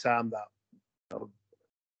at that time that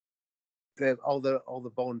all the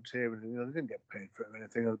volunteering, they didn't get paid for it or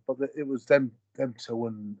anything, but it was them two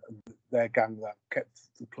and their gang that kept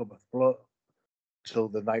the club afloat till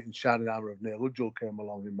the knight in shining armour of Neil Udgell came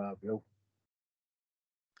along, in my view.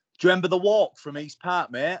 Do you remember the walk from East Park,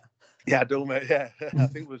 mate? Yeah, I do, mate. Yeah,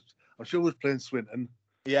 I'm sure it was playing Swinton.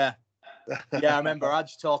 Yeah, I remember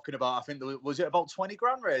Adge talking about. I think was it about 20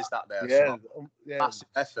 grand raised that day? Yeah, massive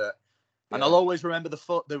effort. And I'll always remember the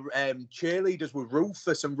cheerleaders were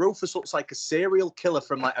Rufus, and Rufus looks like a serial killer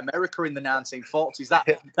from like America in the 1940s.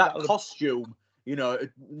 That costume,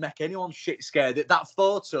 it'd make anyone shit scared. That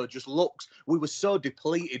photo just looks. We were so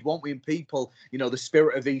depleted, weren't we? And people, the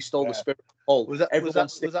spirit of East, the spirit of Hull. Was that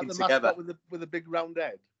the mascot with the big round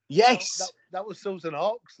head? Yes, that was Susan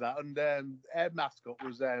Hawkes. That and her mascot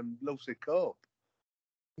was Lucy Cope.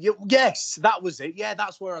 Yes, that was it. Yeah,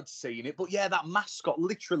 that's where I'd seen it. But yeah, that mascot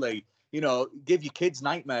literally. Give your kids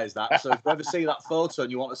nightmares, that. So if you ever see that photo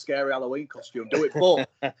and you want a scary Halloween costume, do it. But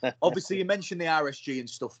obviously you mentioned the RSG and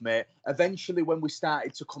stuff, mate. Eventually when we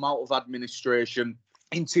started to come out of administration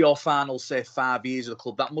into your final, say, 5 years of the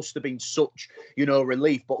club, that must have been such,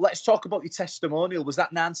 relief. But let's talk about your testimonial. Was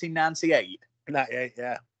that 1998? 98,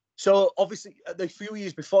 yeah. So obviously, the few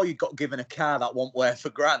years before you got given a car that won't wear for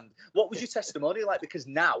grand. What was your testimony like? Because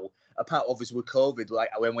now, apart obviously with COVID, like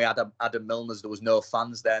when we had Adam Milner's, there was no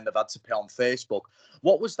fans there and they've had to pay on Facebook.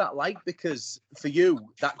 What was that like? because for you,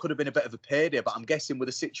 that could have been a bit of a payday, but I'm guessing with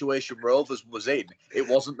the situation Rovers was in, it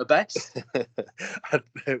wasn't the best.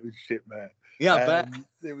 It was shit, mate. Yeah, I bet.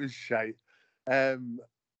 It was shite. I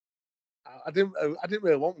didn't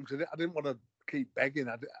really want them because I didn't want to keep begging.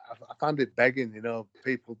 I found it begging,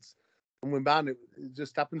 people. And with Man, it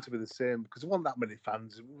just happened to be the same because there wasn't that many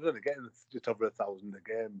fans. We were only getting just over 1,000 a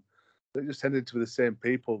game. It just tended to be the same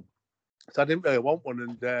people. So I didn't really want one.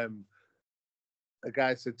 And a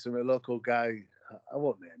guy said to me, a local guy, I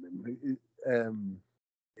won't name him,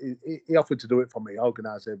 he offered to do it for me,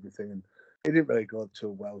 organise everything. And it didn't really go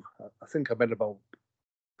too well. I think I made about,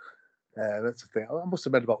 that's the thing, I must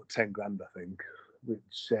have made about 10 grand, I think,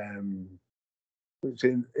 which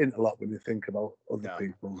isn't a lot when you think about other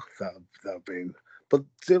people that have been. But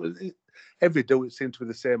every do it seemed to be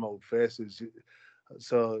the same old faces.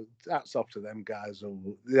 So that's off to them guys.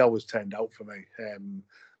 They always turned out for me.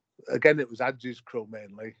 Again, it was Adge's crew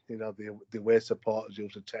mainly. The away supporters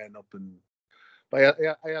used to turn up, but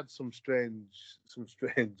I had some strange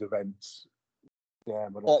events. Yeah,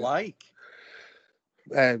 what like?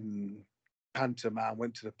 Pantomime.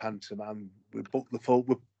 Went to the pantomime. We booked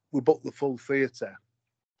the full theatre,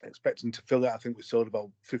 expecting to fill it. I think we sold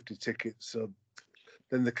about 50 tickets. So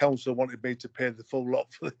then the council wanted me to pay the full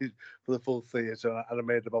lot for the full theatre, and I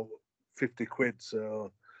made about 50 quid.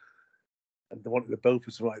 So, and they wanted the bill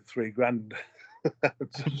for something like 3 grand,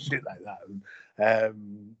 some shit like that.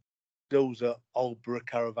 There was at Aldborough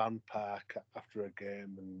Caravan Park after a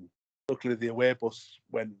game, and luckily the away bus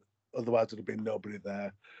went. Otherwise, there'd have been nobody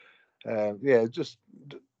there. Just.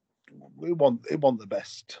 It wasn't the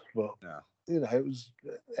best, but it was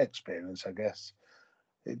experience, I guess.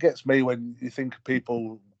 It gets me when you think of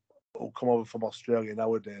people who come over from Australia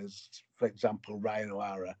nowadays, for example, Ryan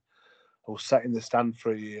O'Hara, who sat in the stand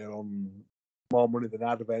for a year on more money than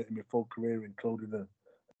I'd have earned in my full career, including a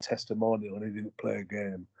testimonial, and he didn't play a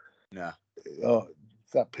game. Yeah.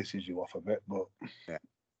 That pisses you off a bit, but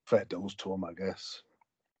fair dues to him, I guess.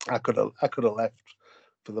 I could have left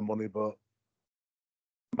for the money, but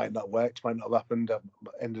might not work, might not have happened. I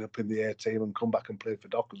ended up in the A team and come back and play for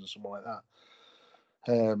Dockers or something like that.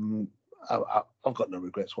 I've got no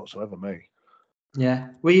regrets whatsoever, me. Yeah.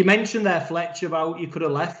 Well, you mentioned there, Fletch, about you could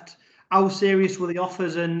have left. How serious were the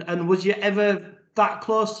offers, and was you ever that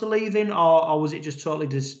close to leaving, or was it just totally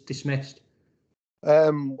dismissed?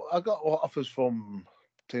 I got offers from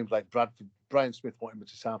teams like Bradford. Brian Smith wanted me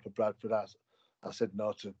to sign for Bradford. I said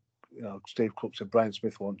no to, Steve Cook said, Brian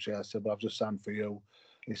Smith wants you. I said, well, I've just signed for you.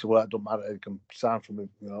 He said, well, it doesn't matter. You can sign for me.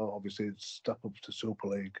 Obviously, it's step up to Super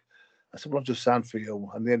League. I said, well, I've just signed for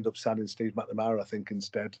you. And they ended up signing Steve McNamara, I think,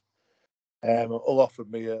 instead. Hull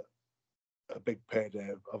offered me a big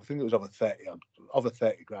payday. I think it was over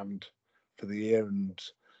 30 grand for the year. And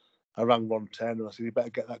I rang Ron Turner. I said, you better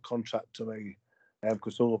get that contract to me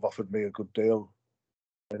because Hull have offered me a good deal.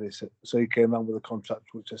 And he said, so he came around with a contract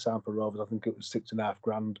which I signed for Rovers. I think it was 6.5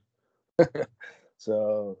 grand.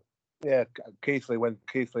 So, yeah, when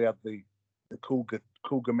Keithley had the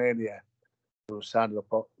Cougar Mania, they were signing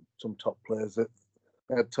up some top players. That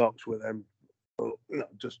they had talks with them, but,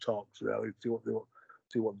 just talks really, see what they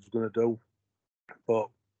was going to do. But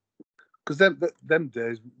because them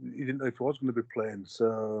days, you didn't know if he was going to be playing,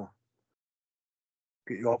 so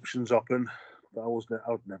get your options open. But I would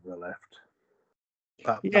never have left.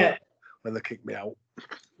 Yeah. When they kicked me out.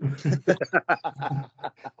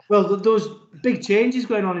 Well, there was big changes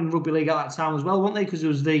going on in rugby league at that time as well, weren't they? Because there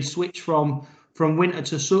was the switch from winter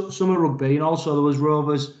to summer rugby, and also there was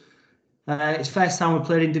Rovers. It's first time we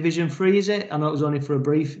played in Division 3, is it? I know it was only for a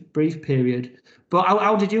brief period. But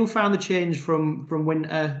how did you find the change from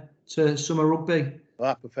winter to summer rugby?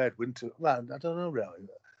 Well, I preferred winter. Well, I don't know really.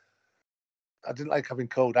 I didn't like having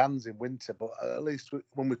cold hands in winter, but at least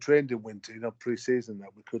when we trained in winter, pre-season,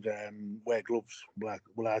 that we could wear gloves.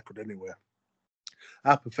 Well, I could anyway.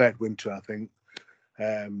 I preferred winter, I think.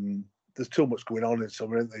 There's too much going on in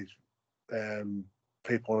summer, isn't there?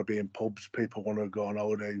 People want to be in pubs. People want to go on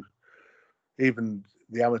holiday. Even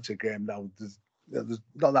the amateur game now, there's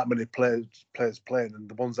not that many players playing, and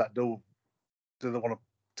the ones that do they want to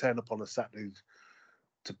turn up on a Saturday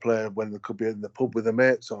to play when they could be in the pub with their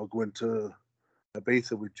mates or going to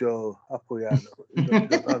Ibiza with Joe Appleyard.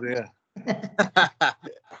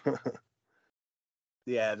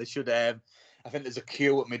 Yeah, they should. I think there's a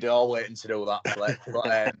queue at my door waiting to do that.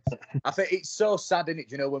 But I think it's so sad,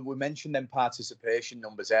 isn't it? When we mentioned them participation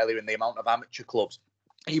numbers earlier and the amount of amateur clubs,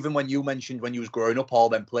 even when you mentioned when you was growing up, all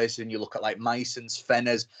them places, and you look at like Myson's,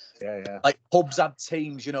 Fenners, like pubs had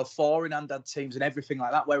teams, Foreign had teams and everything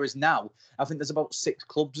like that. Whereas now, I think there's about 6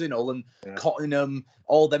 clubs in Hull, and Cottingham,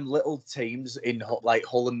 all them little teams in like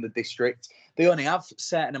Hull and the district, they only have a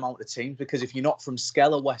certain amount of teams because if you're not from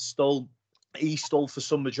Skella, West Hull, East Hull for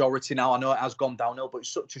some majority now. I know it has gone downhill, but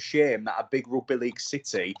it's such a shame that a big rugby league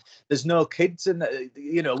city, there's no kids in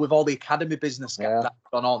with all the academy business that's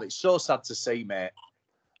gone on. It's so sad to see, mate.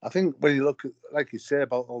 I think when you look at, like you say,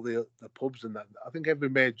 about all the pubs and that, I think every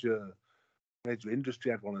major industry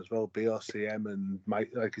had one as well. BOCM and,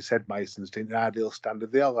 like you said, Myson's team, Ideal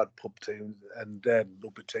Standard, they all had pub teams and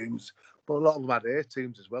rugby teams, but a lot of them had A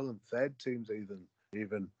teams as well and third teams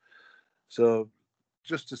even. So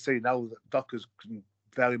just to see now that Dockers can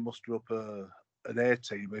barely muster up an A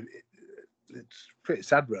team, it's pretty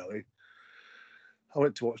sad, really. I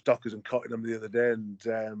went to watch Dockers and Cottingham the other day,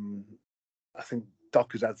 and I think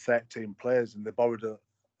Dockers had 13 players, and they borrowed a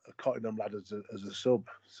Cottingham lad as a sub.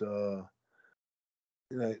 So,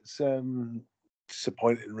 it's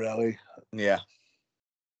disappointing, really. Yeah.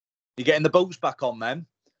 You getting the boots back on them?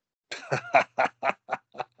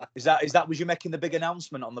 Is that was you making the big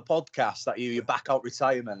announcement on the podcast that you're back out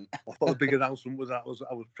retirement? I thought the big announcement was that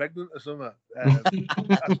I was pregnant or something.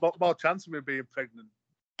 That's more chance of me being pregnant.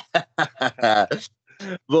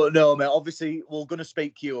 But no, mate, obviously we're going to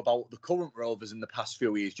speak to you about the current Rovers in the past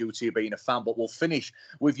few years due to you being a fan, but we'll finish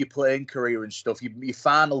with your playing career and stuff. Your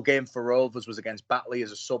final game for Rovers was against Batley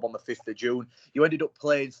as a sub on the 5th of June. You ended up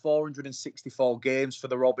playing 464 games for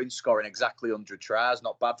the Robins, scoring exactly 100 tries.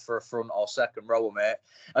 Not bad for a front or second rower, mate.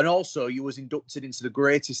 And also, you was inducted into the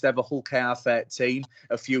greatest ever Hull KR13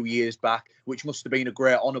 a few years back, which must have been a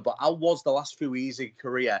great honour. But how was the last few years of your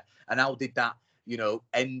career, and how did that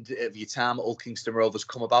end of your time at Hull Kingston Rovers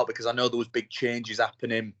come about? Because I know there was big changes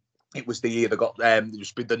happening. It was the year they got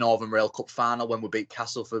the Northern Rail Cup final when we beat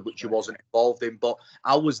Castleford, which you wasn't involved in. But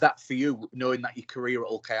how was that for you, knowing that your career at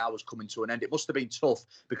Hull KR was coming to an end? It must have been tough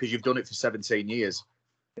because you've done it for 17 years.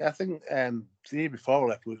 Yeah, I think the year before I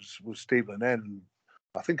left was Steve Lennon.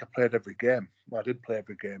 I think I played every game. Well, I did play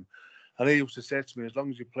every game. And he used to say to me, as long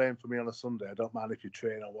as you're playing for me on a Sunday, I don't mind if you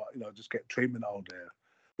train or what, just get treatment all day.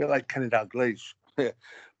 A bit like Kenny Dalglish.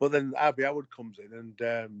 But then Harvey Howard comes in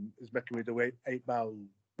and is making me do 8-mile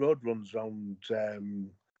road runs around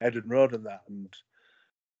Eden Road and that. And,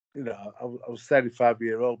 I was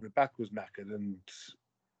 35-year-old, my back was knackered and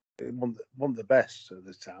it wasn't the best at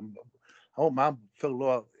the time. But I don't mind. Phil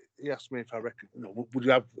Lowe, he asked me if I reckon, would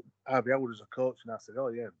you have Harvey Howard as a coach? And I said, oh,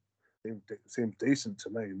 yeah, it seems decent to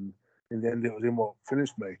me. And in the end, it was him what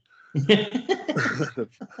finished me.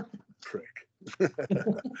 Prick.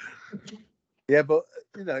 Yeah, but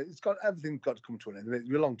it's got everything got to come to an end.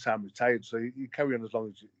 You're a long time retired, so you carry on as long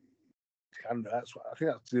as you can. I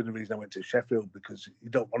think that's the only reason I went to Sheffield, because you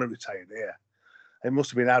don't want to retire there. It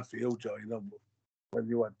must have been hard for you, Joe, when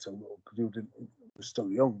you went to, because you were still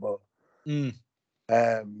young, but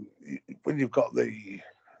when you've got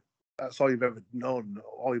that's all you've ever known,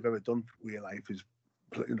 all you've ever done with your life is,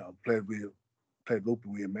 played rugby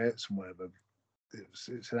with your mates and whatever.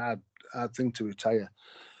 It's an hard thing to retire.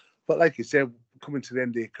 But like you said, coming to the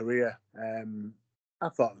end of your career, I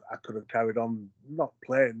thought I could have carried on, not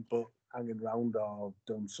playing, but hanging around or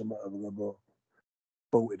done something or other, but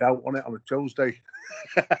bolted out on it on a Tuesday.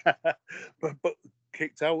 but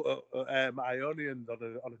kicked out at Ionians on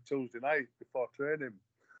a Tuesday night before training.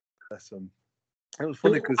 It was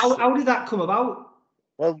funny because... How did that come about?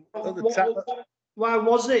 Well, at the time... Why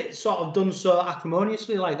was it sort of done so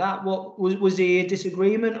acrimoniously like that? What was there a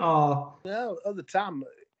disagreement or? No, at the time,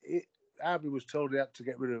 Harvey was told he had to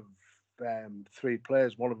get rid of 3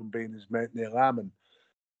 players, one of them being his mate Neil Harmon.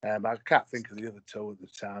 I can't think of the other 2 at the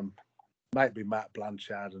time. Might be Matt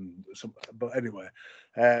Blanchard and some, but anyway.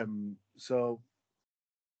 So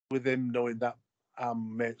with him knowing that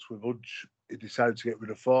I'm mates with Udge, he decided to get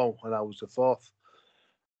rid of 4, and I was the 4th.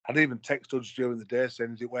 I'd even text Udge during the day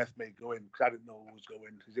saying, "Is it worth me going?" Because I didn't know who was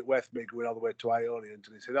going. "Is it worth me going all the way to Ionians?"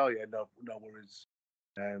 And he said, "Oh yeah, no worries,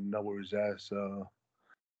 no worries there." So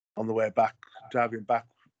on the way back, driving back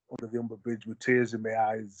under the Humber Bridge with tears in my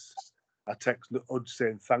eyes, I texted Udge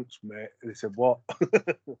saying, "Thanks, mate." And he said, "What?" I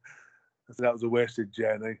said, "That was a wasted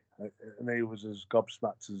journey." And he was as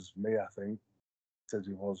gobsmacked as me, I think. Says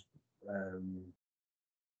he was. And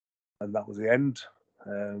that was the end.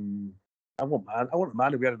 I wouldn't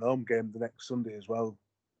mind if we had an home game the next Sunday as well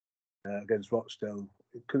against Rochdale.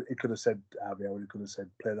 He could have said, Harvey, he could have said,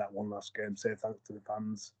 play that one last game, say thanks to the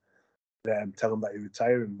fans, tell them that he's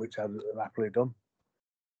retiring, which I'd have happily done.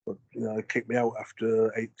 But, he kicked me out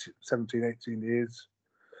after 17, 18 years.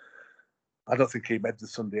 I don't think he made the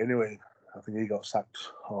Sunday anyway. I think he got sacked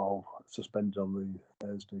or suspended on the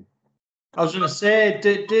Thursday. I was going to say,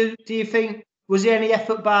 do you think, was there any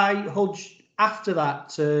effort by Hudge after that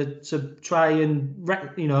to try and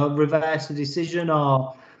reverse the decision,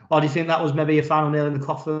 or do you think that was maybe a final nail in the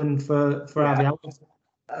coffin for Harvey?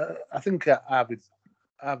 I think Harvey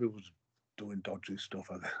was doing dodgy stuff.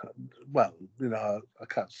 Well, I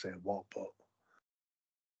can't say what, but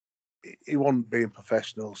he wasn't being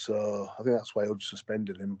professional, so I think that's why Hudge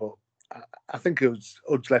suspended him. But I think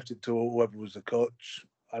Hudge left it to whoever was the coach,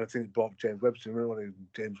 and I think it brought James Webster. Remember when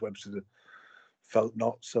James Webster felt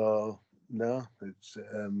not so. No, it's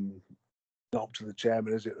not up to the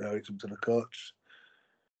chairman, is it? No, it's up to the coach.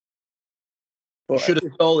 But he should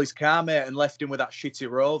have stole his car, mate, and left him with that shitty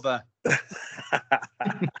Rover.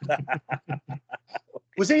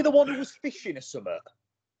 Was he the one who was fishing or something?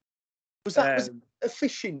 Was that a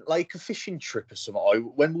fishing trip or something? Or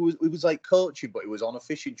when we was like coaching, but he was on a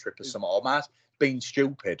fishing trip or something? Or am I being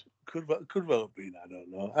stupid? Could well have been. I don't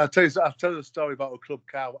know. I'll tell you a story about a club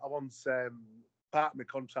car. I once part of my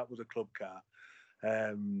contract was a club car.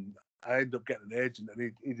 I ended up getting an agent,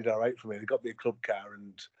 and he did all right for me. He got me a club car,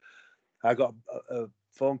 and I got a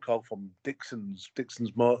phone call from Dixon's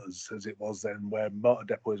Motors, as it was then, where Motor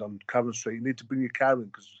Depot is on Cavan Street. You need to bring your car in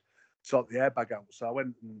because sort the airbag out. So I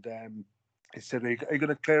went, and he said, "Are you going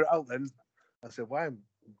to clear it out then?" I said, "Why? I'm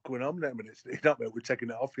going home in a minute." He said, "No, mate, we're taking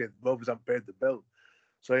it off you. Rovers haven't paid the bill."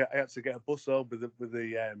 So I had to get a bus home with the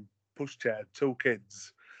pushchair, 2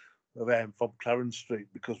 kids, from Clarence Street,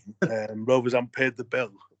 because Rovers hadn't paid the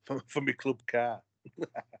bill for my club car.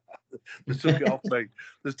 They took it off me.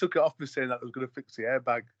 They took it off me saying that I was going to fix the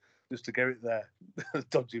airbag just to get it there.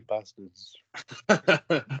 Dodgy bastards.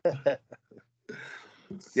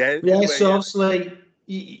 Anyway, so obviously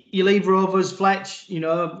you leave Rovers, Fletch.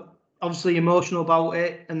 Obviously emotional about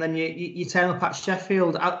it, and then you turn up at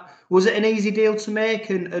Sheffield. Was it an easy deal to make,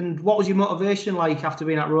 and what was your motivation like after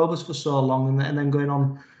being at Rovers for so long, and then going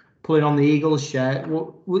on pulling on the Eagles shirt?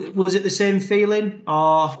 Was it the same feeling,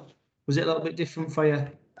 or was it a little bit different for you?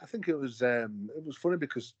 I think it was funny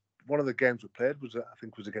because one of the games we played was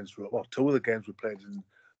against, well, 2 of the games we played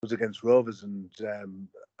was against Rovers, and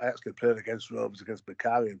I actually played against Rovers, against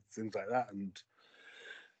Bakari and things like that, and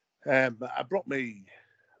I brought my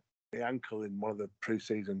ankle in one of the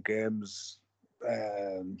pre-season games,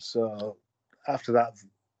 so after that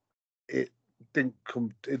it didn't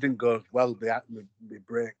go well, the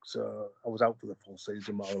break, so I was out for the full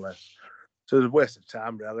season more or less. So it was a waste of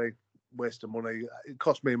time, really, waste of money. It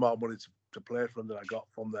cost me more money to play for them than I got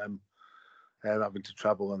from them. having to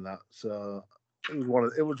travel and that. So it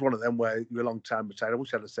was one of them where you're a long time retired. I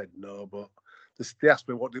wish I'd have said no, but they asked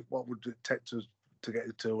me what would it take to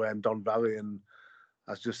get to Don Valley, and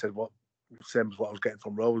I just said same as what I was getting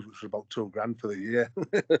from Rovers, which was about $2,000 for the year.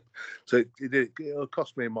 So it'll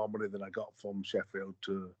cost me more money than I got from Sheffield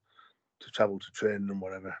to travel to training and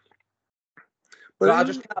whatever. But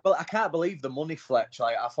I can't believe the money, Fletch.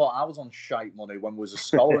 Like, I thought I was on shite money when I was a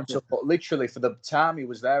scholar and stuff, but literally for the time he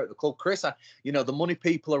was there at the club, Chris, the money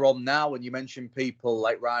people are on now, and you mentioned people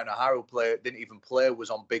like Ryan O'Hara who didn't even play,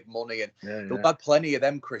 was on big money, and we've had plenty of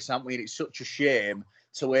them, Chris, haven't we? And it's such a shame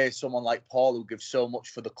to hear someone like Paul, who gives so much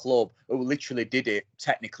for the club, who literally did it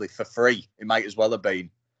technically for free. It might as well have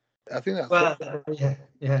been. I think that's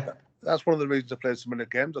that's one of the reasons I played so many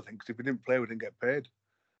games. I think because if we didn't play, we didn't get paid.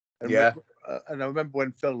 And and I remember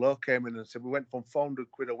when Phil Lowe came in and said we went from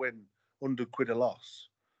 400 quid a win, 100 quid a loss,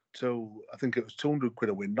 to I think it was 200 quid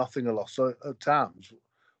a win, nothing a loss. So at times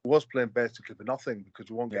we was playing basically for nothing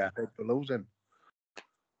because we weren't getting paid for losing.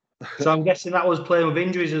 So I'm guessing that was playing with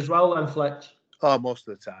injuries as well, then, Fletch. Oh, most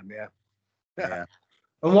of the time, yeah.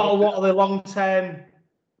 And what are the long-term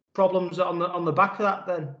problems on the back of that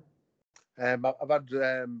then? I've had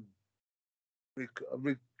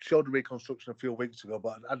shoulder reconstruction a few weeks ago,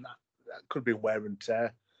 but that could have been wear and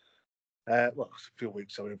tear. A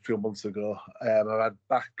few months ago. I've had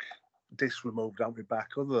back disc removed out my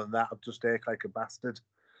back. Other than that, I've just ached like a bastard.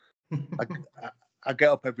 I get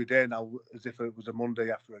up every day now as if it was a Monday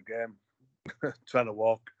after a game, trying to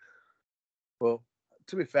walk. But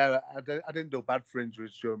to be fair, I didn't do bad for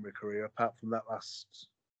injuries during my career, apart from that last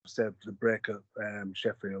the break at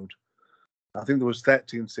Sheffield. I think there was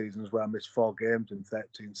 13 seasons where I missed 4 games in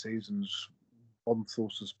 13 seasons, 1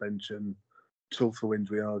 through suspension, 2 through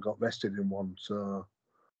injury, and I got rested in 1. So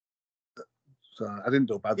I didn't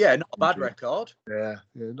do bad. Yeah, not a bad record. Yeah,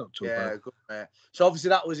 not too bad. Yeah, good, mate. So obviously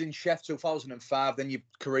that was in Sheff 2005. Then your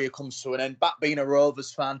career comes to an end. Back being a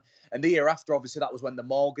Rovers fan, and the year after, obviously that was when the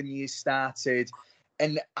Morgan years started.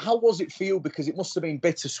 And how was it for you? Because it must have been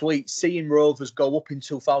bittersweet seeing Rovers go up in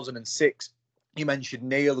 2006. You mentioned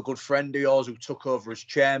Neil, a good friend of yours who took over as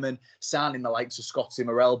chairman, signing the likes of Scotty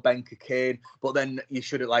Morrell, Ben Cockayne. But then you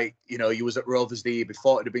should have, you was at Rovers the year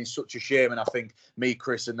before. It'd have been such a shame. And I think me,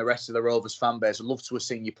 Chris, and the rest of the Rovers fan base would love to have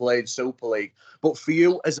seen you play in Super League. But for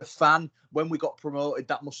you as a fan, when we got promoted,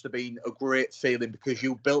 that must have been a great feeling because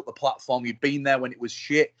you built the platform. You'd been there when it was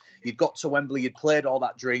shit. You'd got to Wembley. You'd played all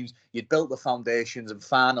that dreams. You'd built the foundations. And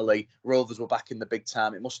finally, Rovers were back in the big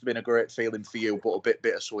time. It must have been a great feeling for you, but a bit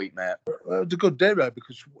bittersweet, mate. Well, it was a good day, right?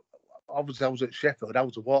 Because obviously I was at Sheffield. I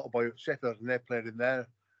was a water boy at Sheffield, and they played in their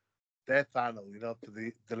final, for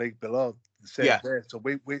the league below the same day. So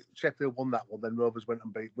we Sheffield won that one. Then Rovers went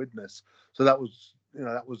and beat Widnes. So that was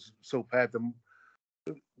superb. And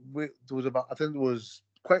there was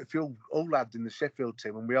quite a few old lads in the Sheffield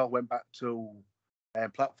team, and we all went back to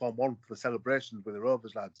platform 1 for the celebrations with the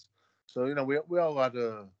Rovers lads. So we all had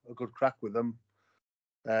a good crack with them.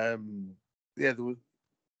 We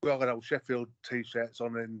all got our Sheffield t-shirts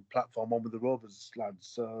on in platform 1 with the Rovers lads.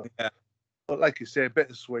 So, but like you say,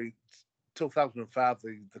 bittersweet. 2005,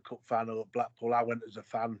 the cup final at Blackpool, I went as a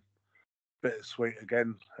fan. Bittersweet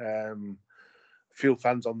again. Few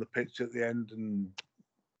fans on the pitch at the end, and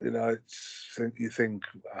you think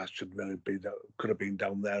I should really be. Could have been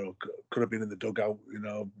down there, or could have been in the dugout.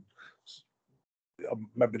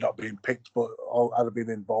 Maybe not being picked, but I'd have been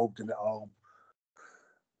involved in it all.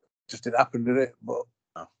 Just didn't happen, did it? But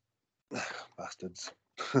bastards.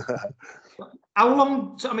 How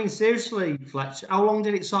long? I mean, seriously, Fletch. How long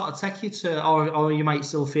did it sort of take you to, or you might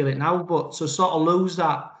still feel it now, but to sort of lose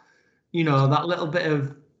that, that little bit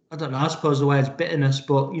of, I don't know, I suppose the word's bitterness,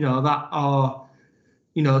 but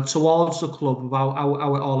towards the club about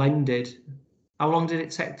how it all ended. How long did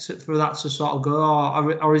it take for that to sort of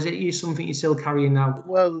go, or is it something you're still carrying now?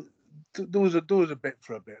 Well, there was a bit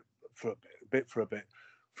for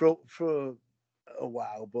a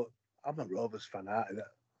while, but I'm a Rovers fan, aren't I?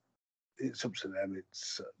 It's up to them.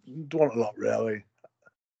 It's don't want a lot really.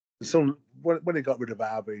 So when he got rid of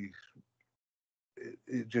Harvey,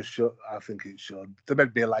 it just showed. I think it showed. They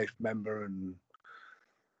made me a life member and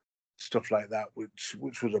stuff like that, which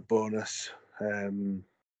was a bonus.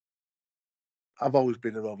 I've always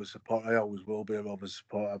been a Rovers supporter. I always will be a Rovers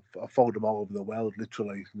supporter. I've followed them all over the world,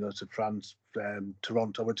 literally. To France,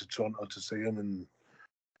 Toronto. I went to Toronto to see them,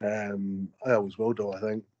 and I always will do. I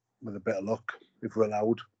think with a bit of luck, if we're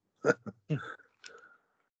allowed.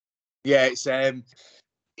 Yeah, it's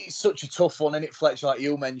such a tough one, isn't it, Fletcher, like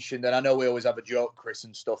you mentioned? And I know we always have a joke, Chris,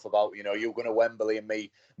 and stuff about, you going to Wembley and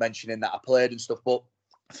me mentioning that I played and stuff. But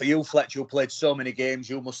For you, Fletcher, who played so many games,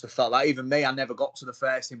 you must have felt that. Even me, I never got to the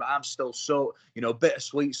first team, but I'm still so,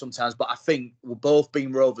 bittersweet sometimes. But I think we're both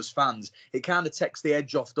being Rovers fans. It kind of takes the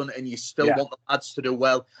edge off, doesn't it? And you still want the lads to do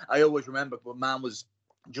well. I always remember when man was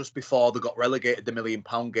just before they got relegated, the £1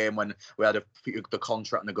 million game, when we had the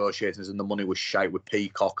contract negotiations and the money was shite with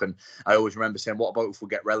Peacock. And I always remember saying, what about if we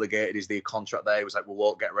get relegated? Is the contract there? He was like, we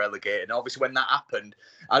won't get relegated. And obviously when that happened,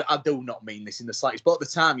 I do not mean this in the slightest, but at the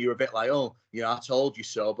time you were a bit like, oh, I told you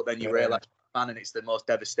so. But then you realise, man, and it's the most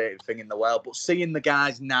devastating thing in the world. But seeing the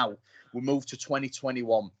guys now, we move to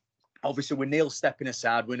 2021. Obviously, with Neil stepping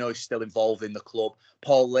aside, we know he's still involved in the club.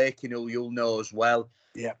 Paul Lakin, who you'll know as well.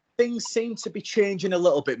 Yeah. Things seem to be changing a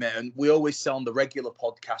little bit, mate. And we always say on the regular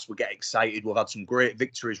podcast, we get excited. We've had some great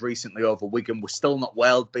victories recently over Wigan. We're still not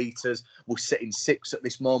world beaters. We're sitting 6th at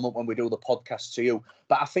this moment when we do the podcast to you.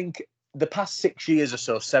 But I think the past 6 years or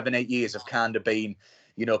so, 7, 8 years have kind of been,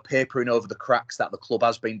 papering over the cracks that the club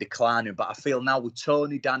has been declining. But I feel now with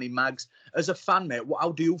Tony, Danny, Mags, as a fan, mate,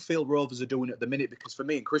 how do you feel Rovers are doing at the minute? Because for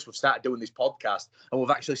me and Chris, we've started doing this podcast and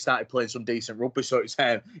we've actually started playing some decent rugby. So it's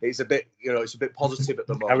a bit, it's a bit positive at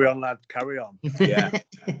the moment. Carry on, lad. Carry on. Yeah.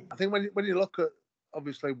 I think when you look at,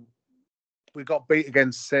 obviously, we got beat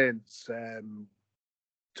against Saints,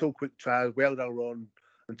 2 quick tries. We held our own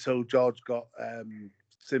until George got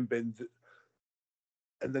sin binned.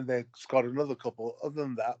 And then they scored another couple. Other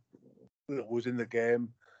than that, was in the game.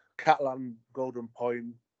 Catalan, Golden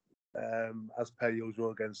Point, as per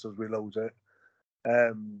usual against us, we lose it.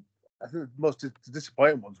 I think the most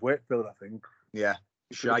disappointing one's Wakefield, I think. Yeah,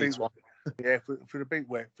 shite one. Yeah, if we'd have beat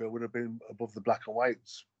Wakefield, we'd have been above the black and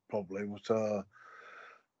whites, probably. So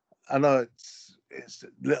I know it's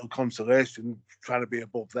little consolation trying to be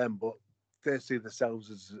above them, but they see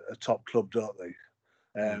themselves as a top club, don't they?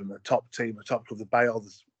 A top team, a top club. They buy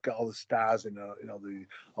got all the stars in,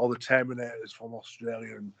 all the Terminators from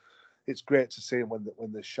Australia, and it's great to see them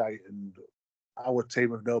when they're shite. And our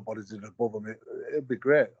team of nobodies is above them. It'd be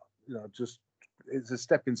great, just it's a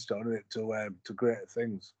stepping stone, isn't it, to greater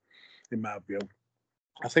things, in my view.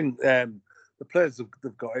 I think the players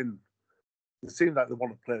they've got in, it seems like they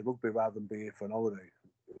want to play rugby rather than be here for an holiday.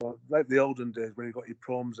 Like the olden days when you got your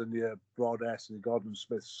Proms and your Broadhurst and your Gordon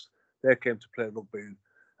Smiths, they came to play rugby,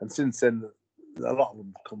 and since then a lot of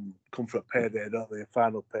them come for a payday, don't they? A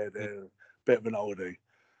final payday, a bit of an holiday.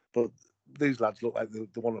 But these lads look like they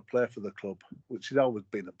want to play for the club, which has always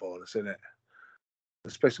been a bonus, isn't it?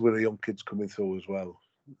 Especially with the young kids coming through as well.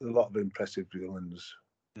 A lot of impressive young'uns.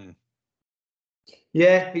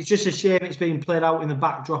 Yeah, it's just a shame it's being played out in the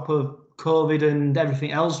backdrop of COVID and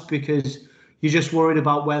everything else, because you're just worried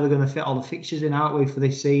about where they're going to fit all the fixtures in, aren't we, for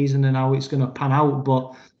this season and how it's going to pan out.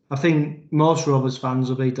 But I think most Rovers fans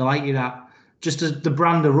will be delighted at just as the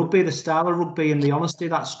brand of rugby, the style of rugby, and the honesty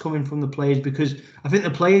that's coming from the players, because I think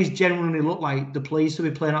the players genuinely look like they're pleased to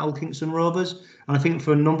be playing at Hull Kingston Rovers. And I think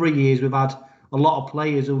for a number of years we've had a lot of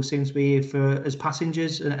players who seem to be here as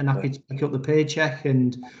passengers and happy to pick up the paycheck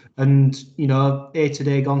and here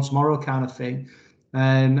today, gone tomorrow kind of thing.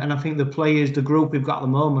 And I think the players, the group we've got at the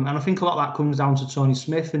moment, and I think a lot of that comes down to Tony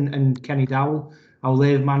Smith and Kenny Dowell, how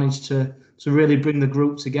they've managed to really bring the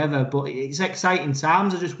group together. But it's exciting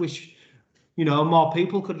times. I just wish, more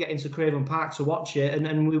people could get into Craven Park to watch it,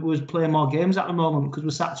 and we was playing more games at the moment, because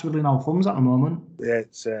we're sat twiddling our thumbs at the moment. Yeah,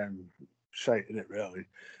 it's shite, isn't it, really?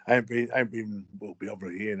 I ain't been, will be over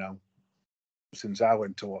a year now since I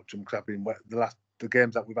went to watch them, because I've been, the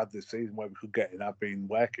games that we've had this season where we could get in, I've been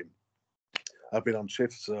working. I've been on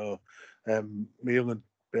shift, so my young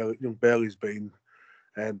Bailey's been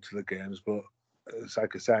to the games, but it's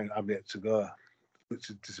like I say, I'm yet to go, which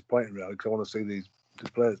is disappointing, really, because I want to see these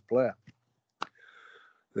players play.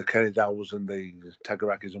 The Kenny Dowells and the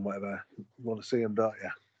Tagarakis and whatever. You want to see them, don't you?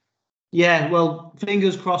 Yeah, well,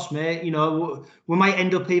 fingers crossed, mate. We might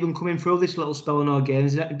end up even coming through this little spell of no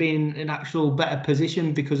games, being in actual better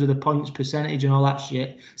position because of the points percentage and all that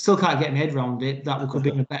shit. Still can't get my head around it, that we could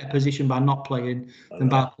be in a better position by not playing than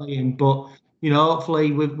by playing. But,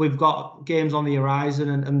 hopefully we've got games on the horizon,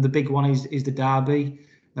 and the big one is the derby.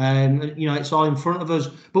 It's all in front of us.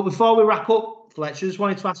 But before we wrap up, Fletcher, I just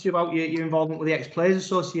wanted to ask you about your involvement with the Ex-Players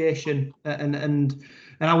Association and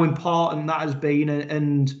how important that has been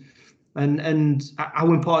and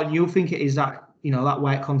how important you think it is that that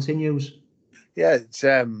work continues. Yeah, it's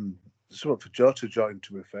something for Joe to join,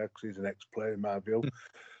 to be fair, because he's an ex-player in my view.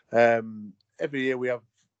 Every year we have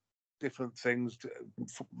different things,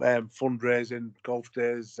 fundraising, golf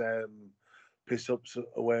days, piss-ups,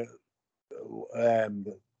 away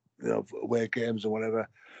games or whatever.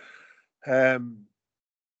 The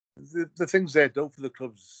things they do for the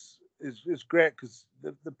clubs it's great because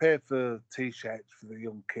they pay for T-shirts for the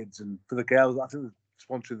young kids and for the girls. I think they're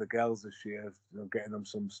sponsoring the girls this year, getting them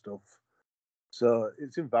some stuff. So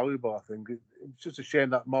it's invaluable. I think it's just a shame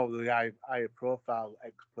that more of the higher profile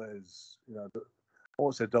ex-players, I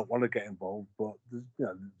won't say don't want to get involved, but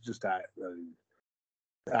just aren't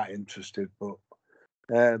interested. But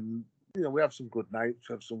we have some good nights,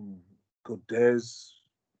 we have some good days,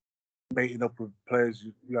 meeting up with players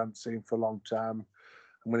you haven't seen for a long time.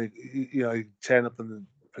 And when you turn up and the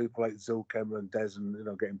people like Zulkemmer and Des and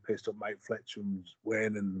getting pissed up, Mike Fletcher and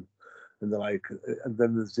Wayne and the like, and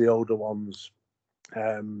then there's the older ones,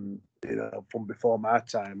 from before my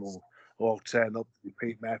time, or all turn up,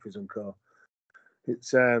 Pete Murphys and co.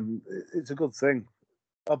 It's a good thing.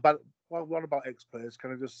 But what about ex-players?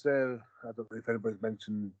 Can I just say, I don't know if anybody's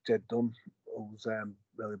mentioned Jed Dunn, who's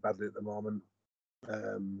really badly at the moment.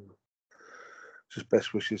 Just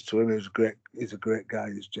best wishes to him. He's a great guy,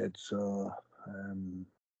 is Jed. So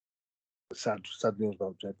sad news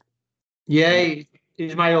about Jed. Yeah,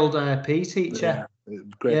 he's my old PE teacher. Yeah,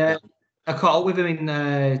 great. Yeah, I caught up with him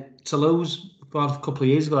in Toulouse about a couple of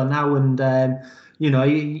years ago now, and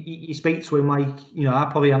you speak to him like I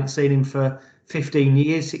probably haven't seen him for 15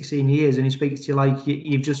 years, 16 years, and he speaks to you like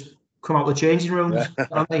you've just come out of the changing rooms. Yeah.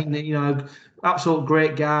 I mean, absolute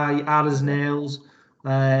great guy, hard as nails.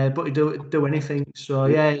 But he'd do anything. So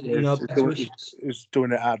yeah, he's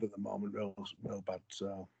doing it hard at the moment, real bad.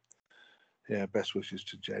 So yeah, best wishes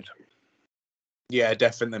to Jed. Yeah,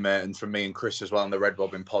 definitely, mate, and from me and Chris as well on the Red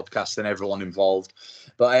Robin podcast and everyone involved.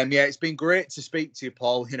 But it's been great to speak to you,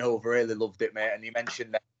 Paul. I've really loved it, mate. And you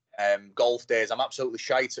mentioned golf days. I'm absolutely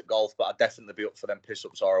shite at golf, but I'd definitely be up for them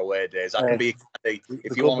piss-ups or away days. I can be a caddy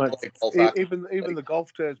if you want to play golf. Even the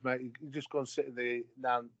golf days, mate, you just go and sit in the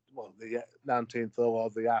 19th hole or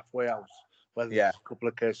the halfway house where there's a couple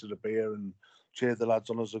of cases of beer and cheer the lads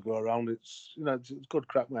on as they go around. It's it's good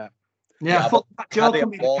crack, mate. Yeah, Joe can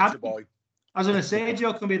be the caddy. Boy. I was going to say,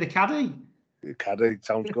 Joe can be the caddy. Caddy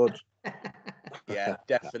sounds good. Yeah,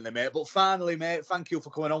 definitely, mate. But finally, mate, thank you for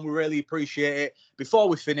coming on. We really appreciate it. Before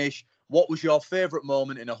we finish, what was your favourite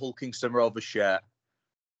moment in a Hull Kingston Rovers shirt?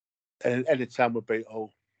 Any time we beat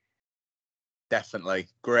Hull. Definitely.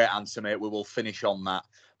 Great answer, mate. We will finish on that.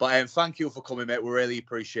 But thank you for coming, mate. We really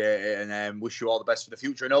appreciate it and wish you all the best for the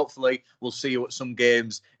future. And hopefully we'll see you at some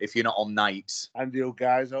games if you're not on nights. And you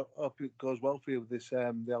guys, I hope it goes well for you with this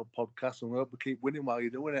the old podcast, and we hope we keep winning while you're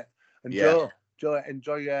doing it. And Joe,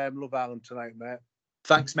 enjoy Love Island tonight, mate.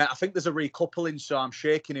 Thanks, mate. I think there's a recoupling, so I'm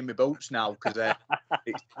shaking in my boots now because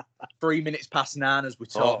it's 3 minutes past 9 as we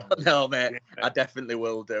talk. Oh, no, mate, yeah. I definitely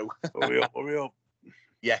will do. Hurry up.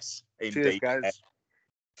 Yes, indeed. Cheers, guys.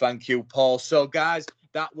 Thank you, Paul. So, guys,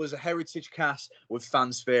 that was a Heritage cast with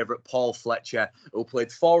fans' favourite Paul Fletcher, who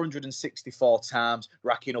played 464 times,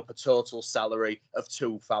 racking up a total salary of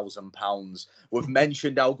 £2,000. We've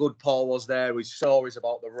mentioned how good Paul was there, his stories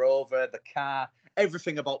about the Rover, the car,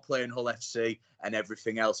 everything about playing Hull FC and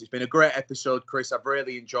everything else. It's been a great episode, Chris. I've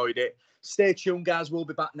really enjoyed it. Stay tuned, guys. We'll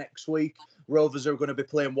be back next week. Rovers are going to be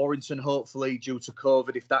playing Warrington, hopefully, due to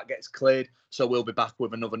COVID, if that gets cleared. So we'll be back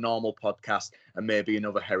with another normal podcast and maybe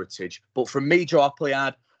another Heritage. But from me, Joe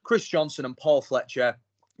Appleyard, Chris Johnson and Paul Fletcher,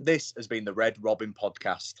 this has been the Red Robin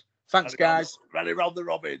Podcast. Thanks, guys. Rally round the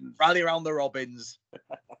Robins. Rally round the Robins.